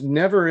this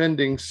never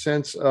ending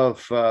sense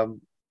of,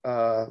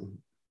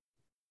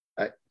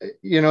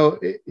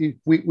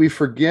 we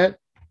forget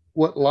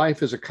what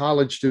life as a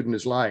college student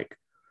is like.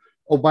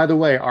 Oh, by the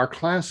way, our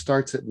class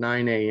starts at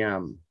 9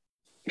 a.m.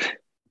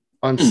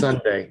 on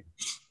Sunday.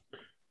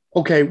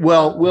 Okay,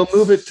 well, we'll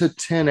move it to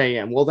 10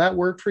 a.m. Will that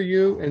work for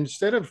you?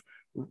 Instead of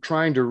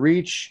trying to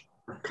reach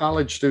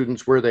college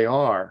students where they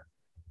are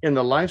in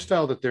the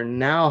lifestyle that they're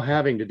now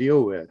having to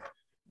deal with,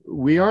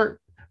 we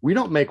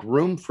don't make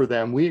room for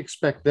them. We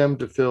expect them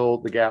to fill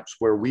the gaps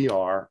where we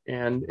are.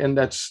 And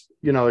that's,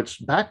 it's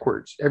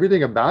backwards.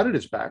 Everything about it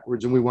is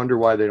backwards. And we wonder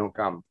why they don't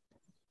come.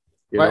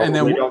 And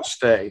then we don't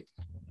stay.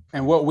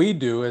 And what we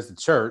do as the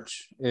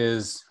church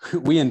is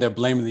we end up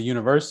blaming the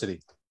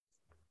university.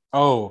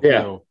 Oh,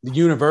 yeah. The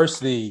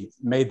university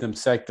made them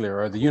secular,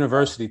 or the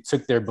university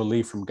took their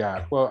belief from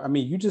God. Well, I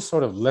mean, you just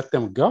sort of let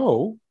them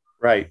go.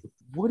 Right.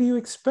 What do you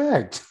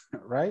expect?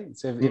 Right.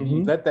 So if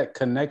you let that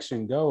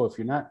connection go, if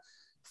you're not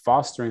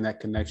fostering that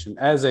connection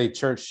as a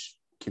church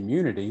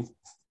community,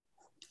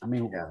 I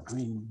mean,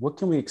 what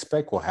can we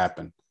expect will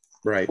happen?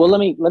 Right. Well, let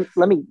me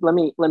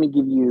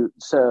give you.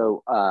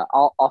 So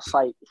I'll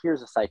cite.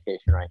 Here's a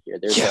citation right here.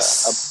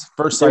 There's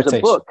first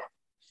citation.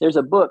 There's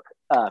a book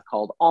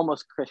called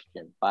Almost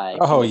Christian by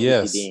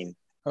Creasy Dean.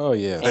 Oh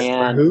yes.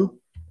 And who?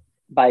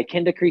 By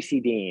Kenda Creasy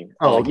Dean.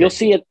 Oh, okay. You'll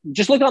see it.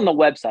 Just look on the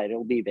website.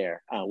 It'll be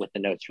there with the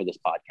notes for this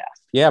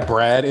podcast. Yeah,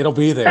 Brad, it'll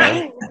be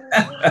there.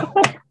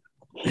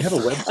 You have a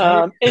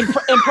website?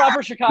 In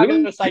proper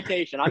Chicago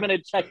citation. I'm gonna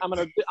check. I'm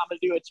gonna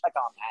do a check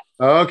on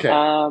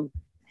that.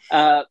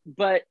 Okay.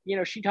 But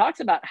she talks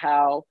about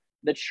how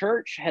the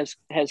church has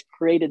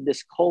created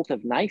this cult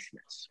of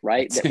niceness,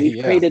 right? That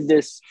we've created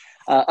this.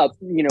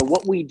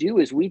 What we do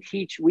is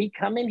we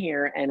come in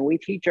here and we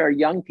teach our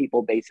young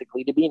people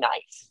basically to be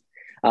nice,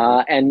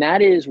 and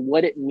that is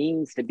what it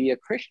means to be a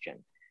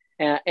Christian.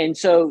 And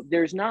so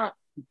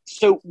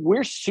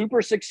we're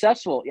super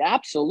successful. Yeah,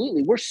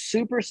 absolutely. We're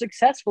super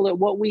successful at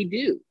what we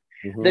do.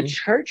 Mm-hmm. The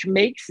church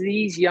makes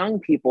these young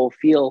people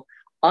feel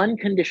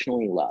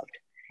unconditionally loved.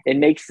 It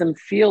makes them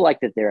feel like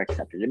that they're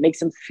accepted. It makes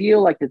them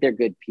feel like that they're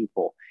good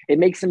people. It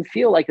makes them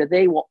feel like that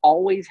they will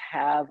always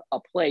have a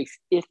place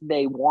if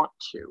they want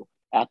to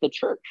at the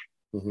church.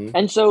 Mm-hmm.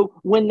 And so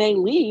when they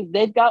leave,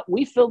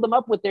 we fill them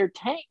up with their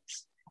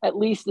tanks, at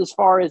least as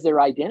far as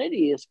their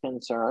identity is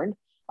concerned.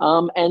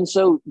 And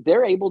so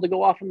they're able to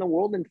go off in the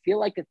world and feel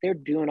like that they're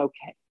doing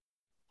okay.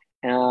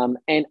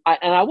 And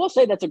I will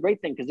say that's a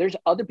great thing, because there's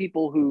other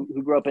people who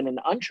grew up in an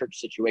unchurched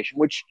situation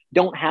which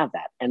don't have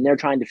that, and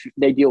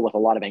they deal with a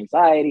lot of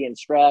anxiety and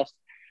stress.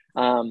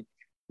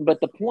 But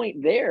the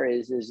point there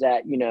is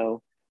that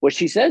what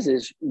she says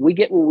is we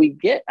get what we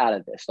get out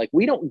of this. Like,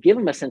 we don't give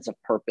them a sense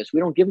of purpose. We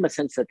don't give them a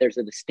sense that there's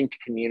a distinct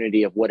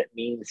community of what it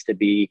means to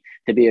be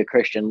a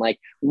Christian. Like,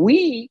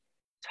 we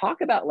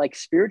talk about like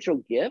spiritual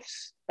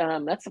gifts.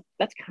 That's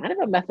kind of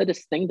a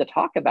Methodist thing to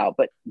talk about,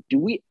 but do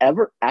we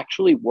ever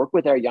actually work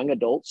with our young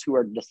adults who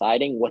are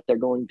deciding what they're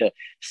going to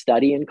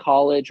study in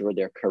college or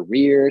their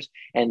careers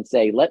and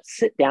say, let's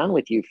sit down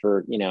with you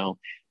for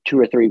 2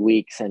 or 3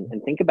 weeks and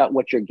think about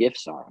what your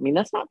gifts are? I mean,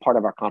 that's not part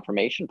of our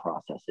confirmation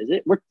process, is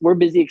it? We're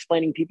busy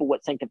explaining people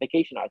what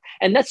sanctification are,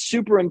 and that's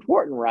super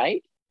important,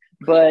 right?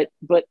 But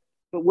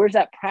where's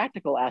that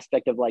practical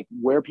aspect of like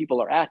where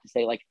people are at to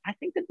say, like, I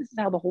think that this is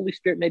how the Holy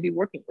Spirit may be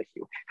working with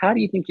you. How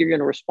do you think you're going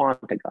to respond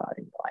to God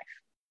in your life?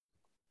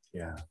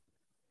 Yeah.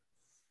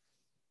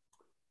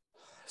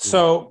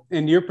 So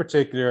in your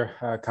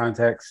particular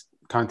context,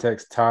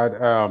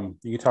 Todd,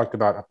 you talked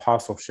about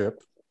apostleship.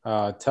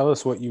 Tell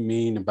us what you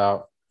mean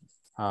about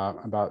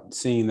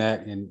seeing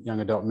that in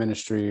young adult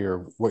ministry,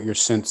 or what your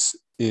sense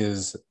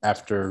is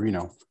after,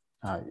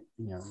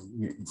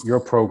 your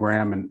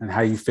program, and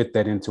how you fit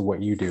that into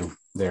what you do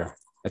there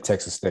at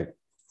Texas State.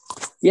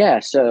 Yeah.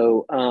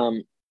 So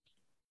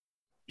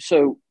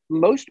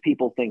most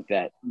people think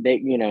that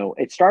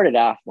it started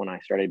off when I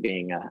started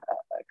being a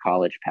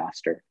college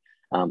pastor,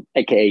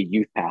 AKA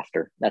youth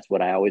pastor. That's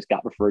what I always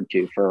got referred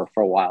to for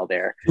a while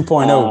there.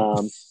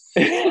 2.0.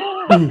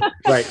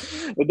 Right.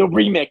 With the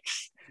remix.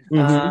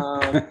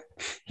 Mm-hmm.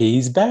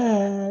 He's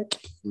back.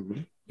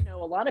 Mm-hmm.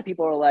 A lot of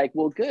people are like,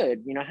 well,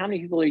 good. How many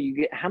people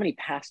how many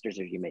pastors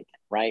are you making?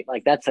 Right.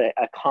 Like, that's a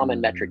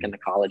common metric in the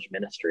college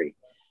ministry.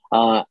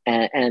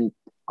 And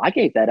I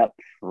gave that up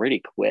pretty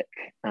quick,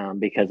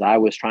 because I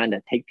was trying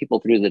to take people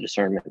through the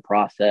discernment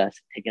process,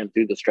 take them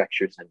through the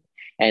structures.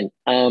 And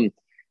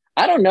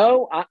I don't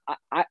know,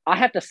 I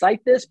have to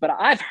cite this, but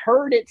I've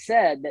heard it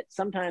said that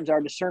sometimes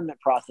our discernment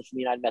process in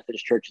the United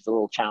Methodist Church is a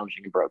little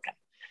challenging and broken.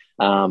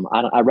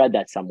 I read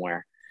that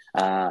somewhere.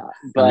 But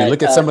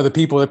look at some of the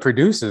people it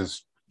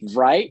produces.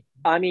 Right.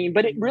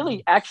 But it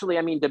really, actually,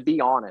 to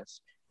be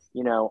honest,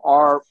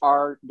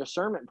 our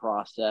discernment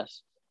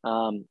process,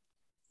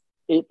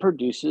 it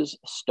produces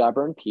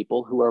stubborn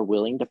people who are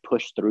willing to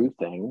push through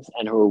things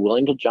and who are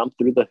willing to jump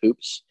through the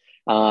hoops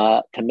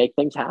to make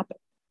things happen.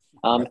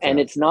 And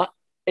it's not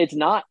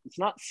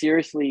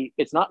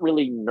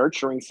really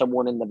nurturing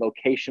someone in the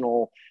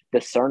vocational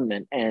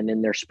discernment and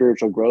in their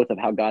spiritual growth of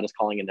how God is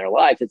calling in their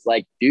life. It's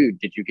like, dude,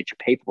 did you get your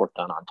paperwork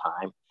done on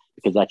time?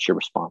 Because that's your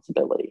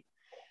responsibility.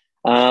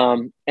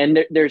 And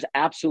there's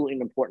absolutely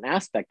an important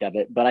aspect of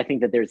it, but I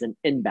think that there's an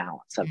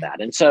imbalance of that.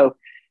 And so,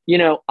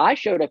 I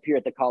showed up here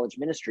at the college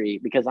ministry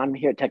because I'm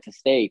here at Texas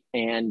State,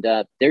 and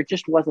there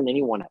just wasn't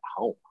anyone at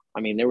home.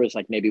 There was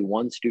like maybe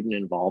one student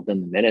involved in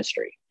the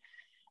ministry.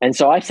 And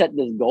so I set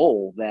this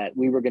goal that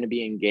we were going to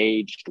be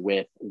engaged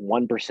with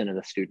 1% of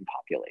the student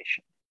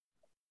population.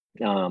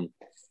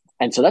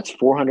 And so that's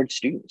 400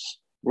 students.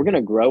 We're going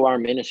to grow our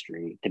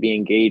ministry to be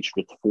engaged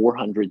with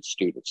 400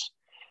 students,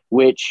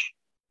 which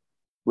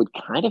would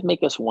kind of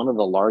make us one of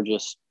the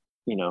largest,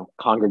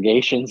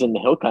 congregations in the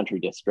Hill Country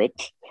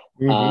district.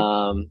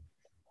 Mm-hmm.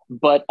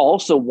 But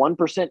also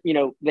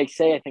 1%, they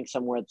say, I think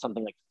somewhere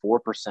something like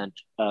 4%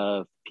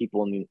 of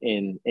people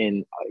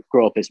in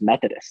grow up as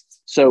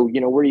Methodists. So,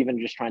 we're even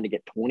just trying to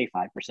get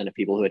 25% of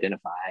people who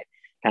identify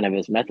kind of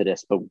as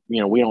Methodists, but,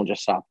 we don't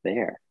just stop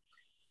there.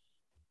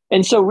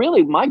 And so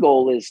really my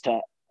goal is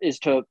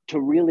to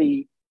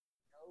really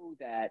know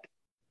that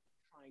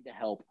I'm trying to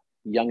help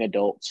young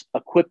adults,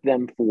 equip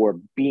them for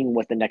being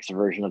what the next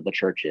version of the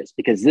church is,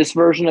 because this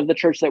version of the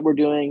church that we're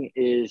doing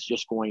is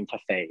just going to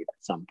fade at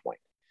some point.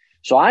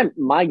 So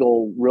my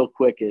goal real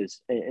quick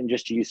is, and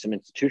just to use some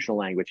institutional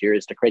language here,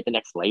 is to create the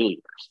next lay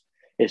leaders,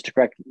 is to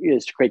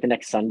create the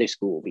next Sunday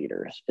school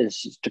leaders,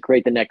 is to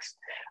create the next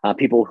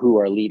people who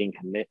are leading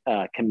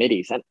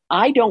committees. And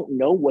I don't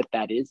know what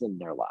that is in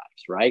their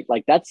lives, right?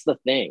 Like, that's the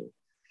thing.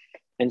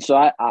 And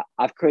so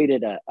I've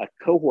created a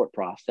cohort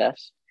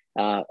process,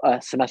 a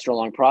semester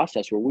long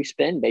process where we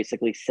spend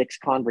basically 6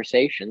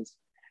 conversations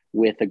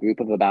with a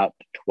group of about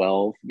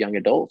 12 young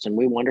adults. And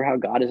we wonder how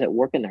God is at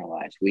work in their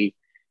lives. We,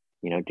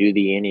 do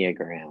the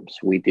Enneagrams.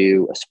 We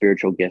do a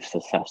spiritual gifts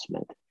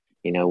assessment.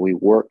 We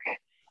work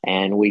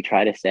and we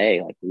try to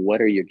say, like,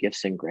 what are your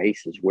gifts and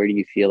graces? Where do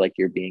you feel like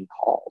you're being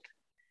called?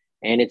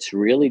 And it's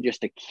really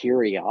just a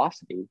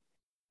curiosity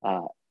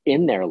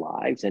in their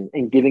lives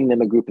and giving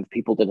them a group of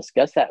people to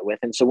discuss that with.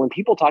 And so when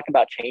people talk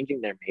about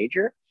changing their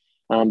major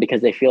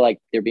because they feel like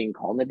they're being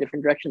called in a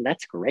different direction,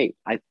 that's great.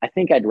 I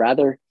think I'd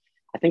rather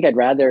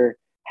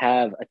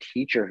have a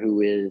teacher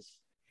who is,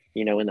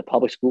 in the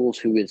public schools,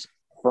 who is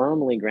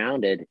firmly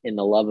grounded in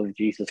the love of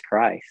Jesus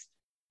Christ,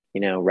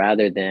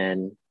 rather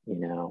than,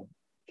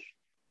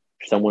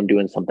 someone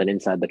doing something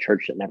inside the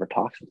church that never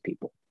talks with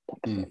people.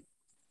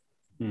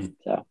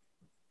 So,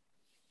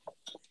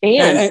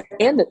 and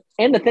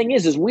the thing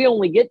is we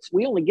only get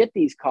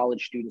these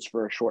college students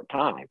for a short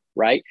time,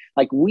 right?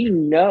 Like, we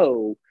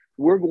know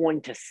we're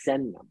going to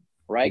send them,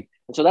 right?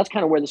 And so that's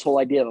kind of where this whole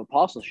idea of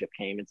apostleship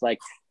came. It's like,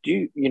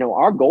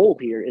 our goal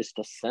here is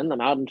to send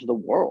them out into the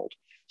world.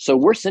 So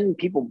we're sending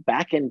people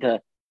back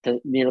into,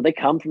 they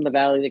come from the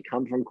Valley, they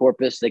come from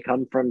Corpus, they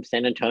come from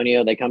San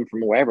Antonio, they come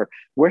from wherever.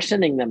 We're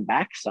sending them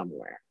back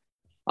somewhere.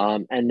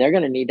 And they're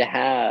going to need to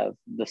have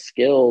the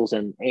skills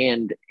and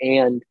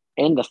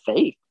the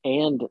faith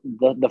and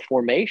the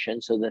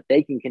formation so that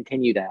they can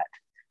continue that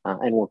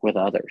and work with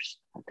others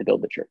to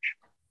build the church.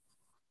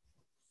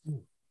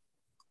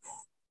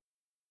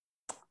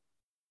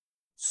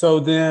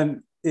 So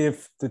then,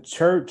 if the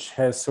church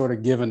has sort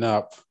of given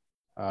up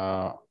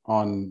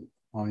on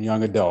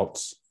young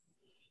adults,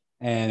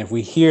 and if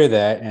we hear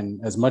that,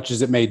 and as much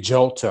as it may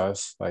jolt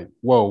us, like,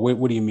 whoa,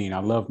 what do you mean? I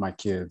love my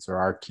kids or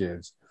our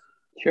kids.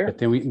 Sure. But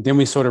then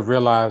we sort of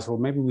realize, well,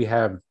 maybe we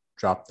have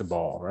dropped the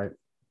ball, right?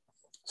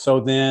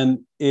 So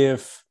then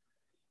if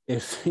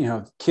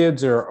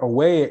kids are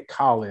away at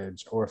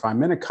college, or if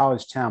I'm in a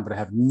college town, but I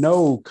have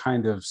no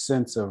kind of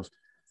sense of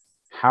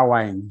how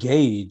I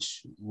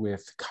engage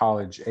with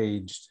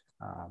college-aged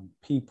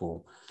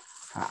people,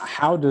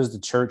 how does the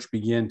church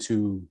begin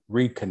to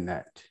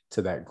reconnect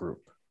to that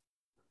group?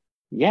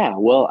 Yeah,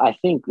 well, I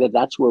think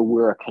that's where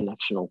we're a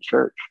connectional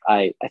church.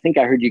 I think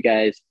I heard you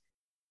guys,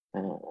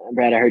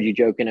 Brad, I heard you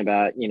joking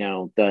about,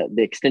 the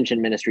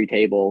extension ministry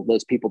table,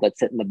 those people that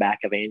sit in the back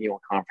of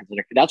annual conference.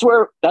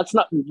 That's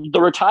not the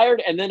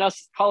retired, and then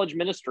us college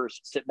ministers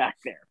sit back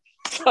there.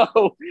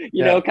 So,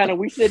 kind of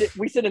we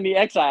sit in the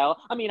exile.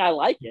 I mean, I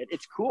like it.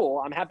 It's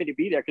cool. I'm happy to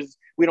be there because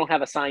we don't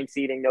have assigned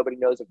seating. Nobody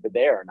knows if we're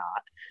there or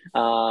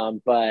not.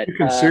 But you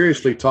can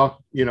seriously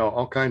talk,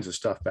 all kinds of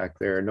stuff back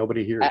there and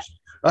nobody hears.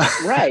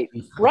 Right.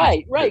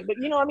 But,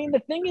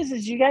 the thing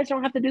is you guys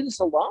don't have to do this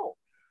alone.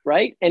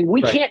 Right. And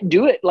we can't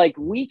do it. Like,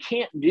 we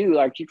can't do,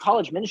 like, your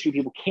college ministry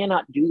people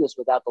cannot do this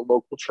without the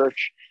local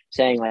church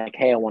saying, like,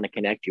 hey, I want to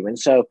connect you. And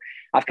so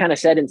I've kind of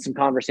said in some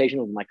conversation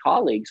with my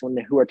colleagues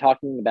who are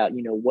talking about,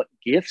 what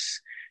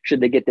gifts should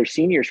they get their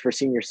seniors for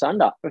senior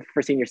send-off.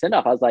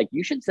 I was like,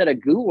 you should set a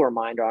Google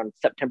reminder on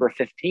September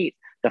 15th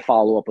to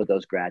follow up with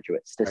those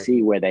graduates to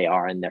see where they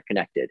are and they're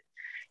connected.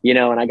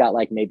 And I got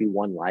like maybe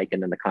one like,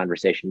 and then the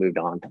conversation moved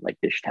on to like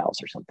dish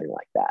towels or something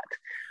like that.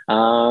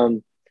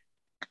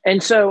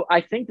 And so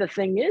I think the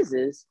thing is,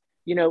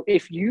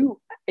 if you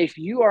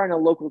are in a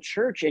local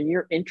church and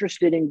you're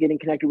interested in getting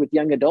connected with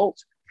young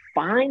adults,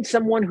 find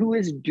someone who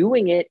is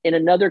doing it in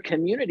another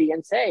community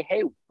and say,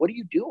 hey, what are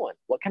you doing?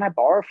 What can I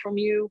borrow from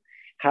you?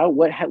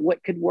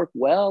 What could work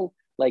well?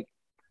 Like,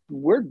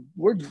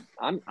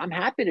 I'm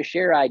happy to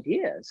share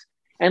ideas.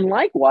 And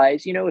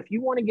likewise, if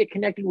you want to get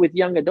connected with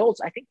young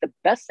adults, I think the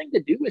best thing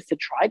to do is to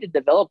try to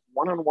develop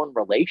one-on-one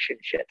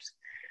relationships.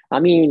 I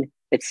mean,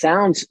 it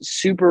sounds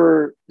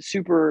super,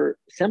 super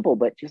simple,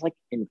 but just like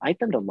invite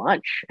them to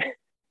lunch,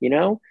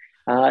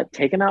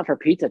 take them out for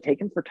pizza, take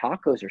them for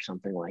tacos or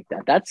something like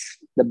that. That's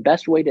the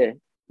best way to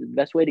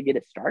get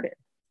it started.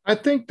 I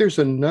think there's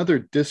another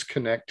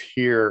disconnect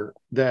here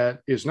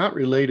that is not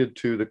related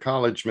to the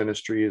college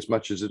ministry as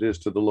much as it is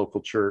to the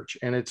local church.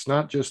 And it's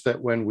not just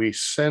that when we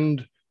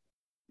send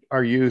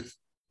our youth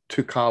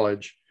to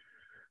college,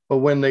 but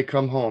when they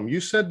come home.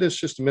 You said this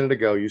just a minute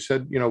ago. You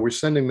said, we're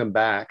sending them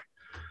back.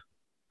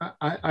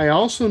 I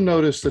also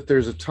noticed that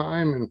there's a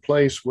time and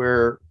place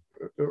where,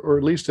 or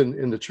at least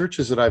in the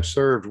churches that I've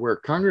served, where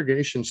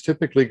congregations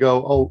typically go,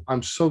 oh,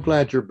 I'm so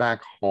glad you're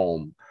back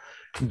home.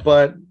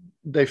 But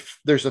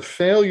there's a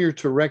failure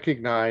to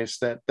recognize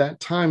that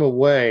time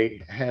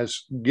away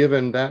has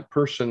given that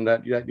person,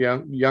 that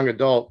young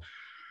adult,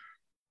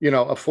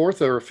 a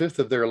fourth or a fifth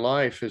of their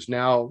life is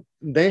now,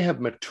 they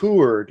have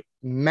matured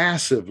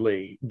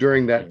massively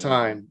during that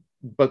time.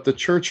 But the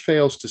church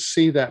fails to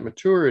see that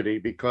maturity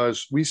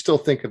because we still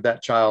think of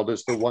that child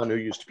as the one who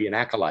used to be an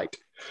acolyte.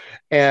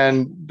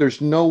 And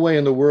there's no way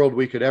in the world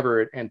we could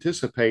ever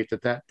anticipate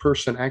that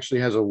person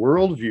actually has a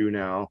worldview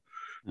now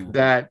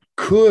that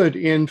could,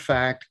 in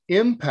fact,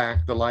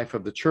 impact the life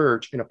of the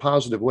church in a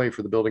positive way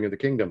for the building of the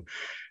kingdom.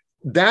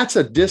 That's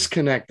a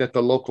disconnect that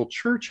the local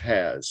church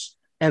has.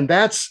 And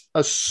that's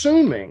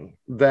assuming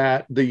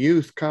that the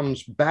youth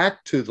comes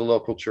back to the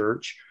local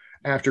church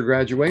after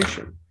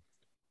graduation.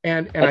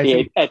 And I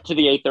think to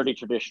the 8:30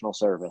 traditional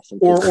service,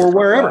 or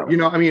wherever,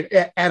 I mean,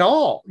 at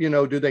all,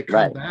 do they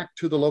come back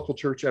to the local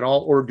church at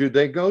all, or do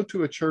they go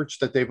to a church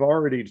that they've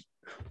already,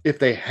 if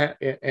they have,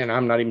 and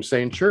I'm not even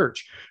saying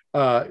church,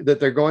 that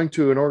they're going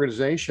to an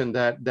organization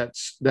that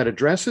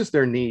addresses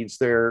their needs,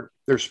 their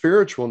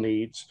spiritual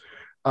needs,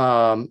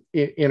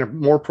 in a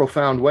more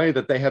profound way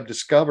that they have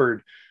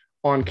discovered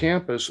on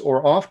campus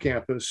or off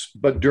campus,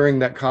 but during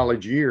that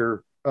college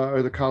year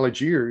or the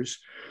college years.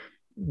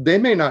 They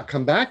may not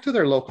come back to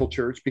their local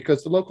church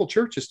because the local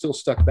church is still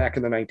stuck back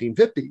in the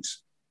 1950s.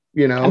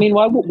 I mean,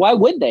 why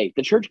would they?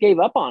 The church gave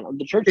up on them.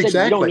 The church said,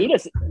 exactly. You don't need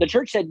us. The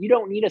church said, you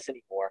don't need us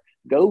anymore.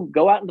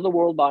 Go out into the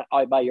world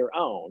by your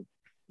own.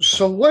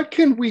 So what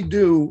can we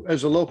do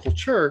as a local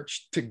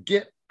church to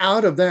get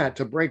out of that,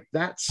 to break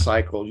that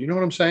cycle? You know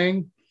what I'm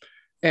saying?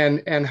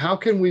 And how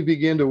can we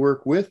begin to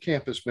work with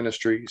campus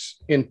ministries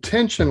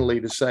intentionally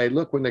to say,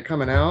 look, when they're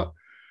coming out,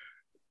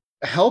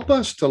 help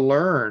us to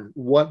learn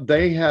what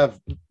they have,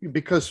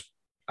 because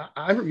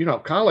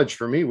college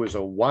for me was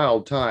a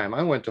wild time.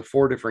 I went to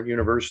 4 different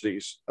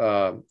universities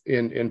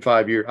in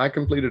 5 years. I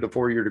completed a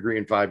 4-year degree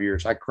in 5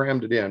 years. I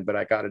crammed it in, but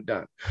I got it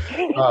done.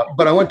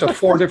 But I went to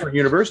 4 different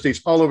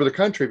universities all over the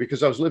country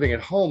because I was living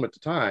at home at the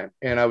time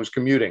and I was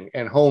commuting,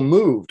 and home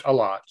moved a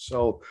lot.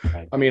 So,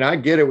 I mean, I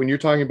get it when you're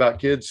talking about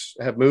kids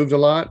have moved a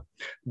lot.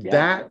 Yeah.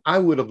 That I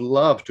would have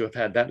loved to have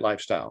had that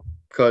lifestyle.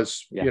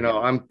 Because,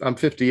 I'm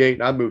 58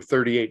 and I've moved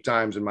 38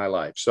 times in my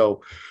life.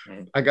 So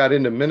I got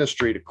into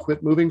ministry to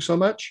quit moving so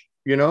much,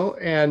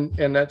 and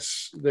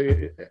that's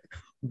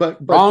but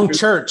wrong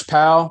church,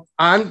 pal.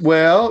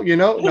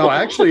 No,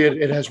 actually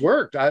it has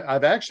worked.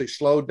 I've actually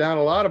slowed down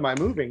a lot of my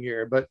moving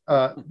here. But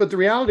the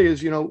reality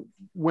is,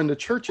 when the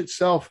church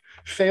itself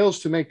fails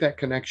to make that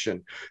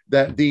connection,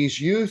 that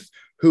these youth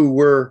who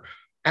were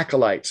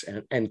acolytes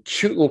and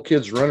cute little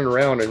kids running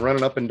around and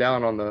running up and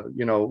down on the,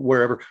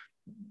 wherever,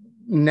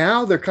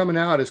 now they're coming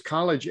out as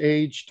college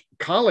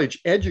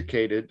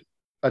educated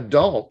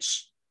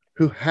adults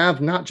who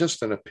have not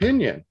just an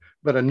opinion,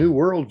 but a new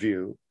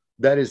worldview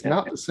that is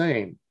not the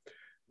same.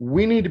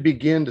 We need to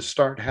begin to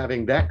start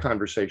having that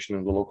conversation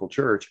in the local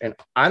church. And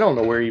I don't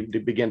know where to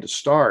begin to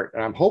start.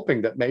 And I'm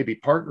hoping that maybe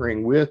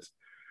partnering with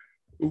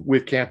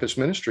campus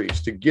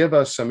ministries to give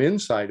us some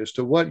insight as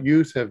to what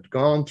youth have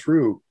gone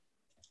through.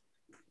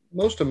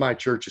 Most of my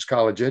church is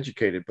college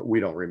educated, but we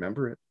don't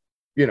remember it.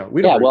 We don't.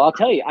 Well, I'll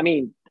tell you. I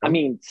mean,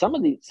 some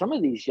of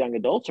these young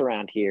adults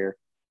around here,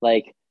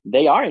 like,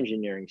 they are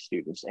engineering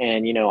students,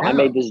 and I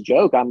made this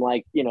joke. I'm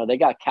like, they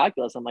got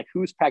calculus. I'm like,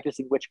 who's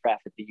practicing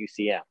witchcraft at the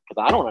UCM?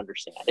 Because I don't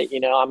understand it.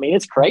 I mean,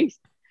 it's crazy.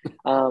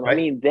 Right. I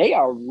mean, they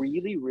are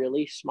really,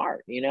 really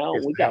smart.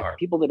 Yes, we got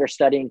people that are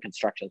studying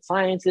construction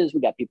sciences.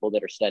 We got people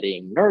that are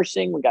studying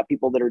nursing. We got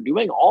people that are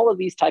doing all of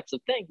these types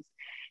of things.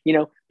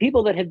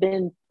 People that have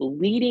been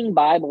leading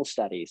Bible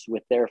studies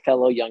with their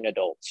fellow young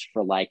adults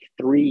for like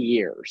 3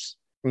 years.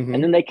 Mm-hmm.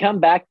 And then they come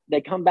back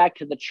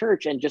to the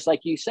church. And just like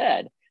you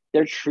said,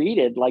 they're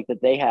treated like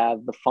that they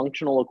have the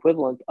functional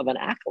equivalent of an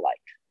acolyte.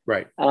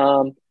 Right.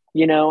 And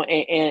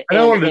I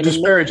don't want to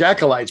disparage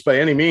acolytes by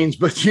any means,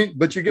 but you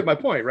get my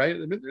point, right?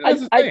 And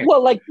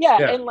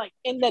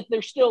that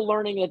they're still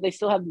learning, that they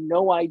still have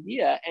no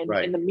idea. And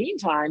in the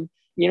meantime,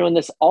 in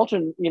this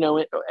alternate,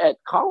 at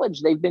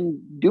college, they've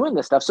been doing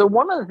this stuff. So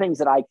one of the things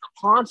that I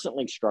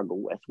constantly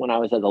struggled with when I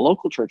was at the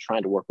local church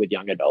trying to work with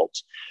young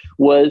adults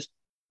was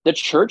the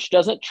church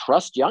doesn't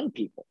trust young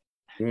people.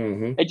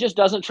 Mm-hmm. It just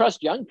doesn't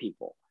trust young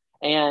people.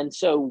 And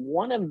so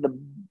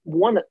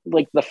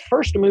the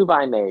first move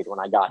I made when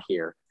I got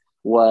here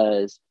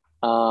was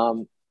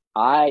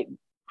I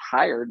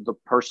hired the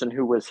person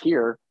who was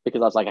here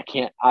because I was like,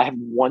 I have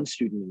one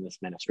student in this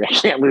ministry. I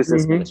can't lose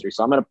this ministry.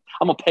 So I'm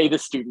gonna pay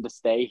this student to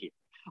stay here.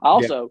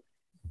 Also,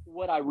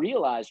 what I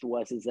realized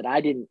is that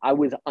I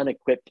was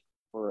unequipped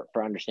for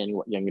understanding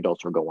what young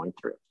adults were going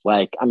through.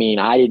 Like, I mean,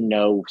 I didn't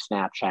know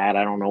Snapchat.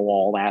 I don't know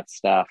all that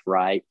stuff.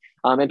 Right.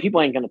 And people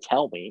ain't going to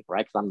tell me,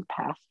 right? Cause I'm the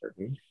pastor.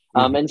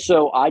 Mm-hmm. And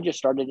so I just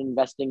started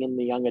investing in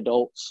the young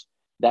adults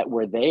that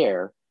were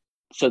there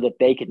so that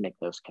they could make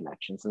those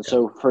connections. And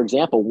so, for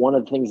example, one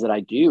of the things that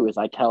I do is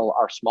I tell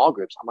our small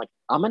groups, I'm like,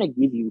 I'm going to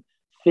give you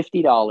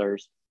 $50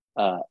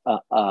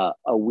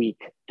 a week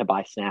to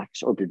buy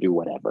snacks or to do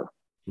whatever.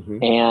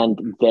 Mm-hmm.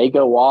 And they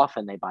go off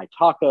and they buy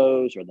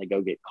tacos or they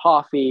go get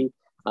coffee.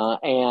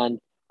 And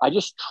I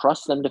just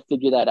trust them to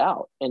figure that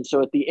out. And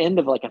so at the end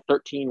of like a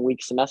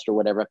 13-week semester,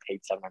 whatever, I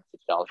paid $750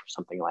 for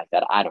something like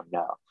that. I don't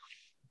know.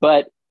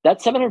 But that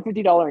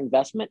 $750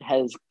 investment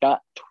has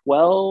got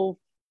 12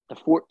 to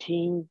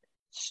 14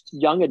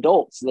 young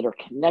adults that are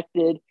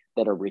connected,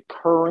 that are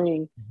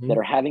recurring, that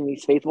are having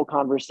these faithful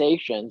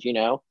conversations.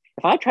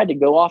 If I tried to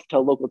go off to a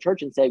local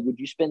church and say, would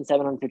you spend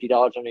 $750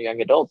 on a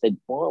young adult? They'd,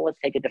 well, let's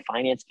take it to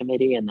finance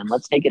committee and then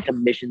let's take it to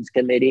missions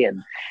committee.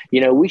 And,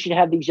 we should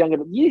have these young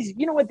adults.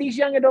 You know what? These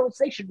young adults,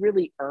 they should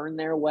really earn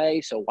their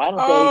way. So why don't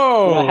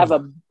they have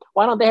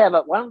why don't they have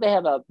a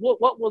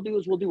what we'll do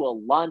is we'll do a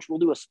lunch, we'll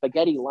do a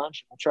spaghetti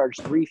lunch, we'll charge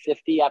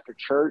 $3.50 after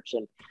church,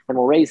 and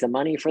we'll raise the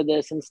money for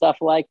this and stuff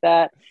like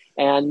that.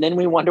 And then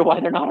we wonder why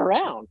they're not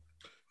around,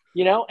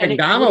 and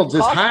McDonald's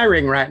is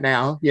hiring right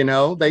now,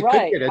 they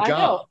could get a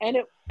job. I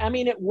know. And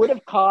it would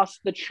have cost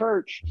the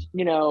church,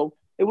 it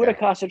would have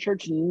cost the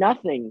church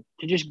nothing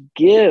to just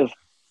give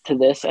to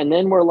this. And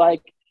then we're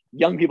like,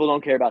 young people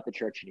don't care about the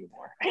church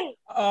anymore.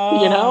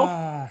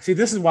 See,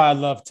 this is why I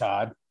love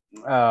Todd.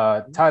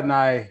 Todd and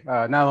I,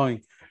 not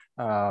only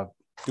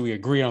do we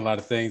agree on a lot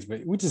of things,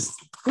 but this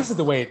is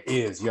the way it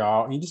is,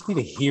 y'all. You just need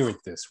to hear it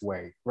this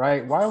way,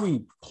 right? Why are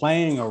we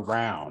playing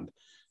around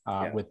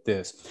with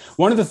this?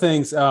 One of the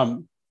things I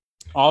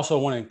also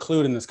want to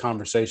include in this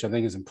conversation, I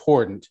think is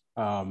important,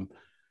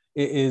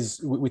 is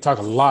we talk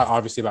a lot,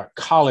 obviously, about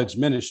college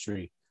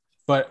ministry,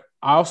 but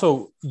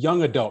also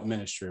young adult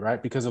ministry,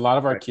 right? Because a lot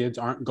of our kids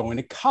aren't going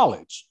to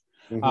college.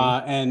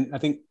 Mm-hmm. And I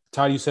think,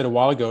 Todd, you said a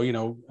while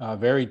ago,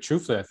 very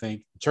truthfully, I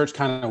think the church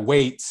kind of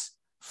waits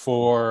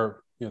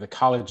for, the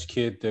college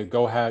kid to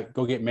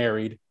go get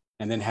married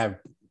and then have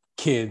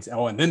kids.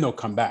 And then they'll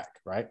come back,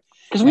 right?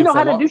 Because we know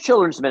how to do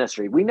children's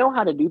ministry. We know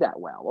how to do that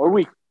well, or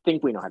we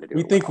think we know how to do it.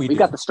 We think we've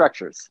got the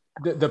structures.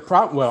 A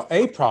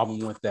problem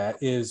with that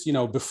is,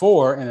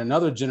 before, and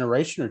another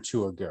generation or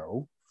two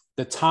ago,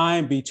 the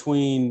time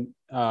between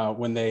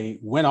when they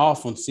went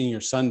off on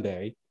senior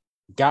Sunday,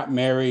 got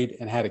married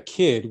and had a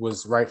kid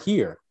was right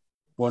here.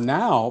 Well,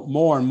 now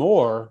more and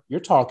more,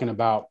 you're talking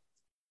about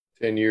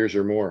 10 years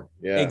or more.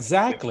 Yeah,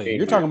 exactly.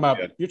 You're talking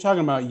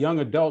about young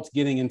adults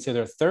getting into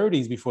their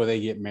 30s before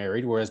they get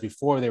married, whereas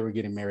before they were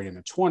getting married in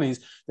their 20s.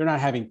 They're not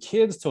having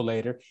kids till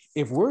later.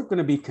 If we're going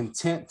to be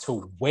content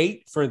to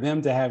wait for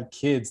them to have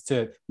kids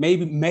to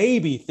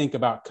maybe think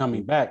about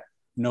coming back,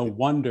 no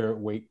wonder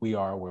we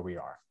are where we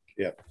are.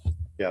 Yep.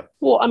 Yeah.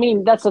 Well,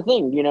 that's the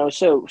thing,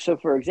 so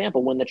for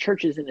example, when the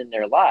church isn't in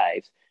their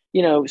lives,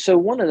 so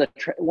one of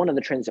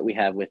the trends that we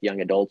have with young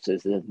adults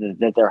is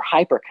that they're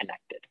hyper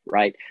connected,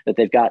 right? That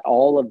they've got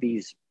all of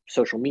these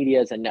social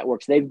medias and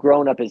networks. They've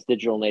grown up as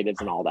digital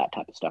natives and all that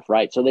type of stuff,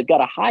 right? So they've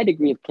got a high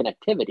degree of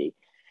connectivity,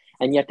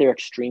 and yet they're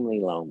extremely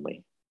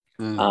lonely.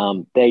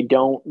 And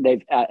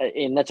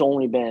that's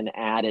only been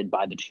added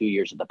by the 2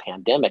 years of the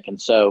pandemic.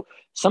 And so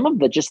some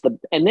of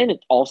and then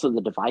also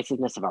the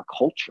divisiveness of our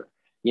culture.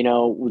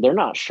 They're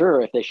not sure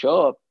if they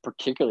show up,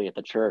 particularly at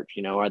the church,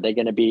 are they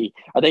going to be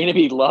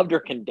loved or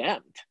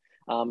condemned?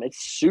 It's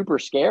super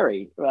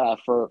scary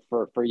for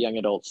young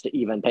adults to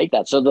even take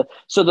that. So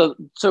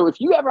if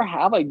you ever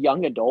have a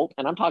young adult,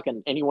 and I'm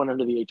talking anyone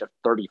under the age of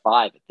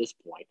 35 at this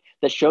point,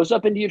 that shows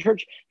up into your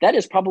church, that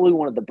is probably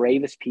one of the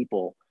bravest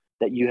people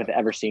that you have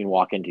ever seen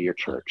walk into your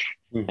church.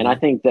 Mm-hmm. And I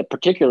think that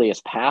particularly as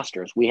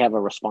pastors, we have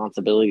a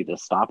responsibility to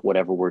stop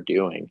whatever we're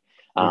doing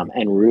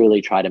and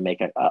really try to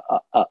make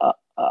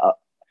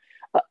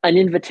an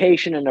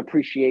invitation and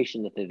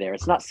appreciation that they're there.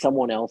 It's not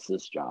someone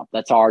else's job.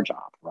 That's our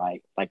job,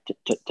 right? Like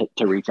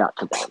to reach out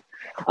to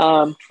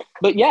them.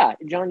 But yeah,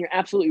 John, you're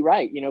absolutely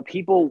right.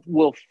 People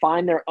will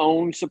find their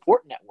own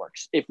support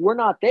networks. If we're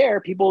not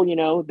there, people,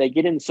 they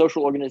get in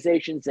social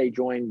organizations, they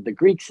join the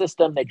Greek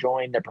system, they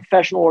join their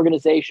professional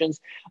organizations.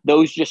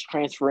 Those just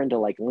transfer into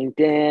like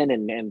LinkedIn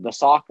and the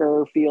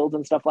soccer fields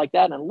and stuff like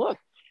that. And look,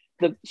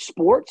 the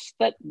sports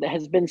that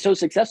has been so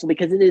successful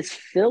because it is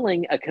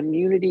filling a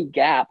community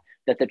gap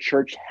that the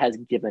church has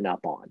given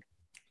up on,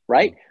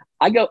 right?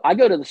 I go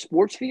to the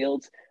sports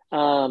fields.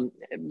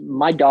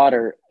 My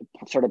daughter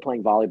started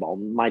playing volleyball.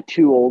 My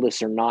two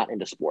oldest are not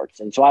into sports.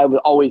 And so I would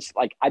always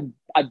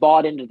I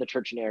bought into the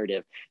church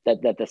narrative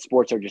that the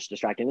sports are just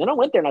distracting. And then I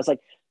went there and I was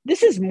like,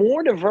 this is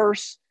more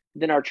diverse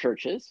than our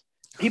churches.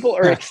 People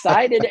are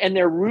excited and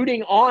they're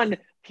rooting on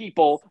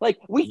people. Like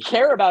we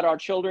care about our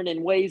children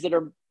in ways that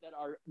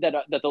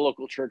the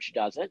local church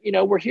doesn't.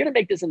 We're here to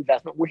make this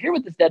investment. We're here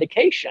with this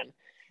dedication.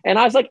 And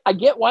I was like, I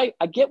get why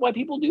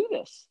people do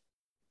this.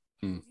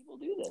 People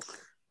do this.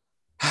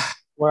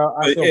 Well,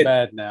 I feel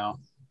bad now.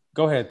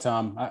 Go ahead,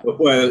 Tom.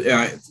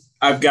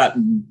 I've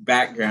gotten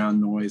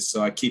background noise,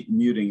 so I keep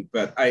muting.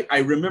 But I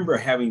remember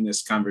having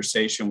this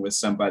conversation with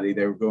somebody.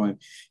 They were going,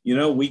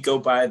 we go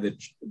by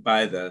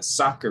the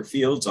soccer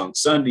fields on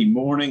Sunday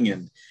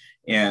morning,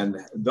 and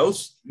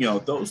those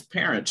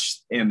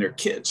parents and their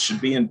kids should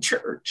be in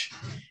church.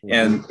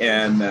 And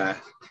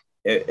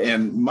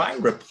my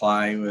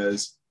reply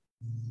was,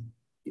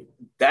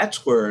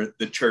 that's where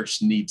the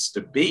church needs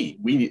to be.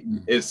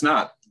 It's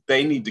not,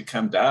 they need to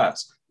come to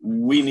us.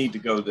 We need to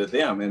go to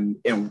them.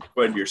 And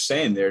what you're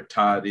saying there,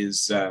 Todd,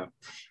 is I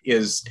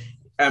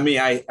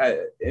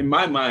in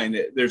my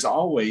mind, there's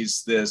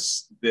always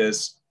this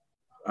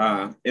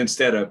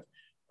instead of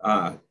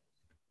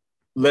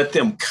let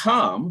them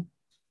come,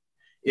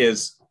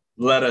 is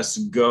let us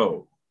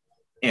go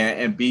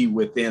and be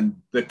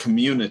within the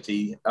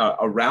community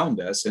around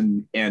us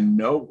and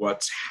know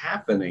what's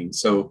happening.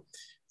 So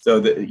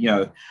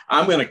that,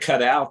 I'm going to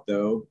cut out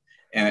though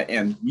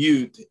and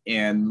mute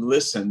and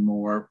listen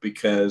more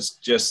because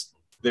just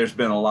there's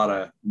been a lot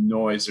of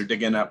noise. They're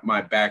digging up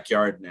my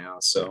backyard now.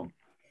 So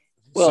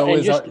Well, so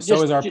and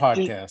is our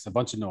podcast. A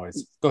bunch of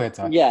noise. Go ahead,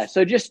 Todd. Yeah.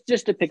 So just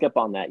to pick up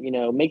on that,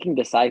 making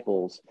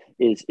disciples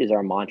is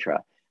our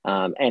mantra.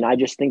 And I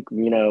just think,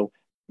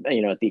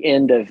 at the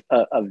end of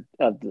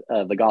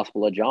the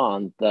Gospel of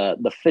John,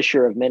 the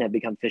fisher of men have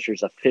become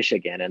fishers of fish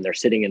again, and they're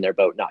sitting in their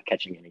boat, not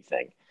catching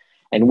anything.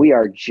 And we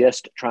are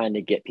just trying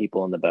to get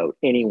people in the boat,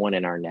 anyone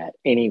in our net,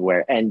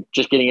 anywhere, and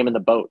just getting them in the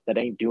boat that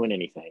ain't doing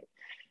anything.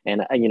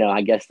 And,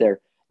 I guess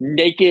they're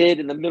naked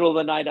in the middle of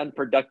the night,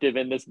 unproductive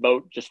in this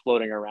boat, just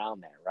floating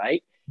around there.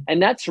 Right.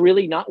 And that's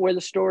really not where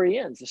the story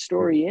ends. The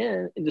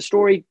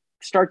story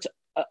starts.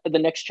 The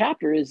next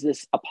chapter is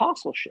this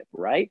apostleship,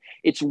 right?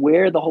 It's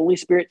where the Holy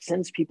Spirit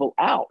sends people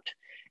out.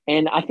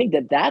 And I think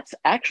that that's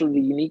actually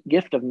the unique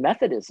gift of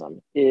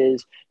Methodism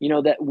is,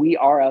 that we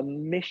are a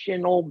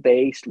missional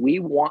based, we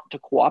want to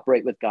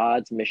cooperate with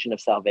God's mission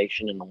of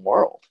salvation in the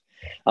world.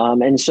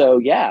 And so,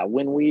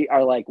 when we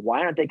are like, why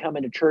aren't they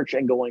coming to church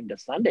and going to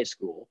Sunday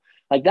school?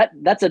 Like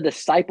that's a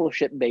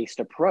discipleship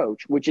based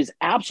approach, which is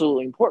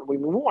absolutely important. We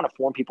want to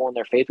form people in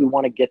their faith. We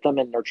want to get them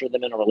and nurture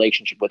them in a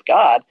relationship with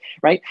God,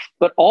 right?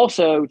 But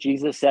also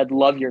Jesus said,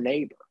 love your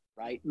neighbor,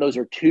 right? Those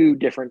are two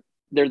different,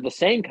 they're the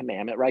same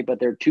commandment, right?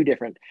 But they're two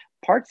different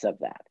parts of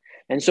that.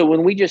 And so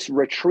when we just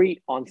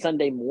retreat on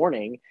Sunday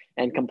morning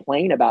and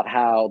complain about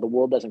how the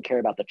world doesn't care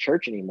about the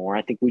church anymore,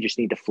 I think we just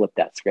need to flip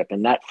that script.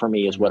 And that for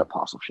me is what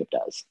apostleship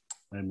does.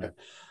 Amen.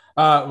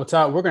 Well,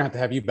 Todd, we're going to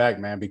have you back,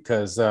 man,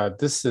 because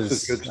this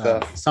is good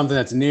stuff. Something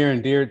that's near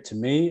and dear to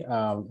me.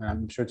 And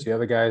I'm sure to the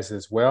other guys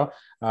as well.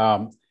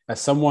 As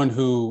someone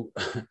who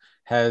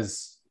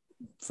has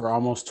for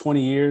almost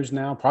 20 years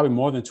now, probably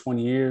more than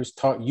 20 years,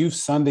 taught youth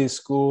Sunday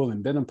school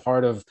and been a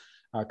part of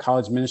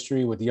college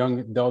ministry with young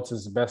adults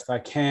as best I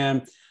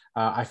can.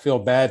 I feel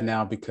bad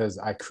now because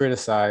I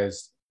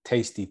criticized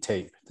Tasty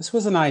Tape. This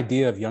was an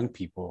idea of young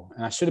people,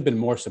 and I should have been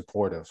more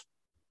supportive.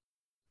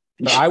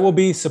 But I will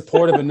be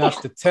supportive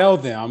enough to tell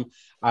them,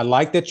 I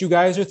like that you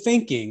guys are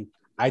thinking.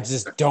 I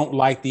just don't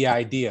like the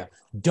idea.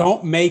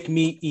 Don't make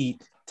me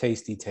eat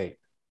Tasty Tape.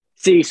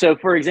 See, so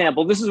for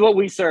example, this is what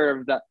we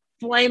serve: the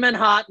flaming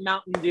hot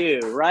Mountain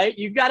Dew, right?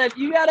 You gotta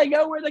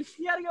go where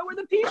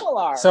the people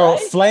are. So right?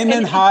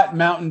 flaming hot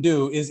Mountain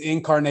Dew is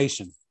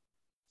incarnation.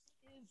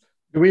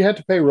 Do we have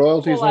to pay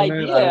royalties on that?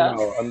 Idea. I don't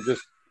know. I'm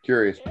just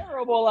curious.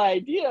 Terrible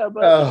idea,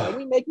 but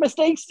we make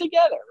mistakes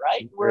together,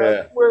 right?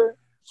 We're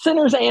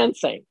sinners and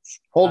saints.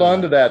 Hold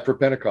on to that for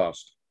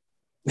Pentecost.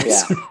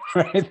 Yeah.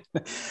 Right.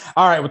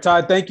 All right. Well,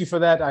 Todd, thank you for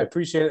that. I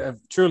appreciate it.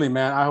 Truly,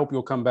 man. I hope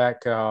you'll come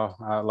back a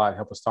lot,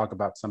 help us talk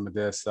about some of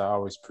this. I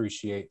always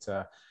appreciate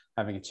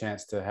having a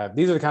chance to have.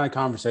 These are the kind of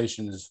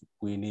conversations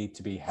we need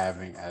to be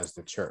having as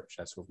the church.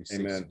 That's what we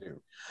seek to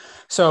do.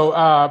 So,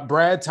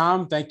 Brad,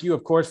 Tom, thank you,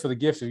 of course, for the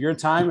gift of your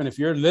time. And if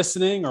you're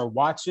listening or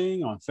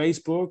watching on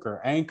Facebook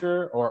or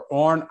Anchor or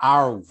on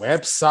our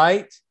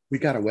website, we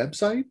got a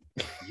website,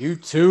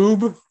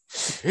 YouTube.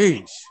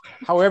 Sheesh.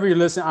 However you're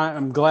listening,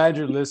 I'm glad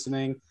you're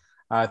listening.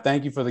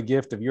 Thank you for the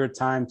gift of your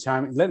time.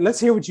 Let's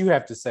hear what you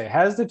have to say.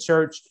 Has the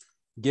church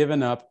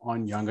given up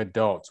on young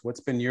adults? What's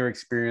been your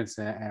experience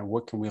and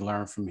what can we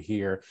learn from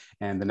here?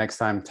 And the next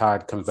time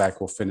Todd comes back,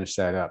 we'll finish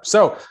that up.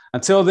 So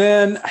until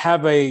then,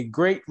 have a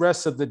great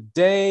rest of the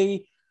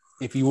day.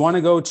 If you want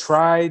to go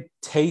try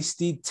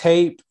Tasty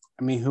Tape,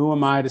 I mean, who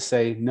am I to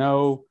say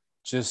no?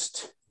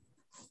 Just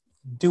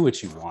do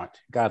what you want.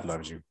 God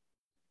loves you.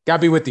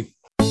 God be with you.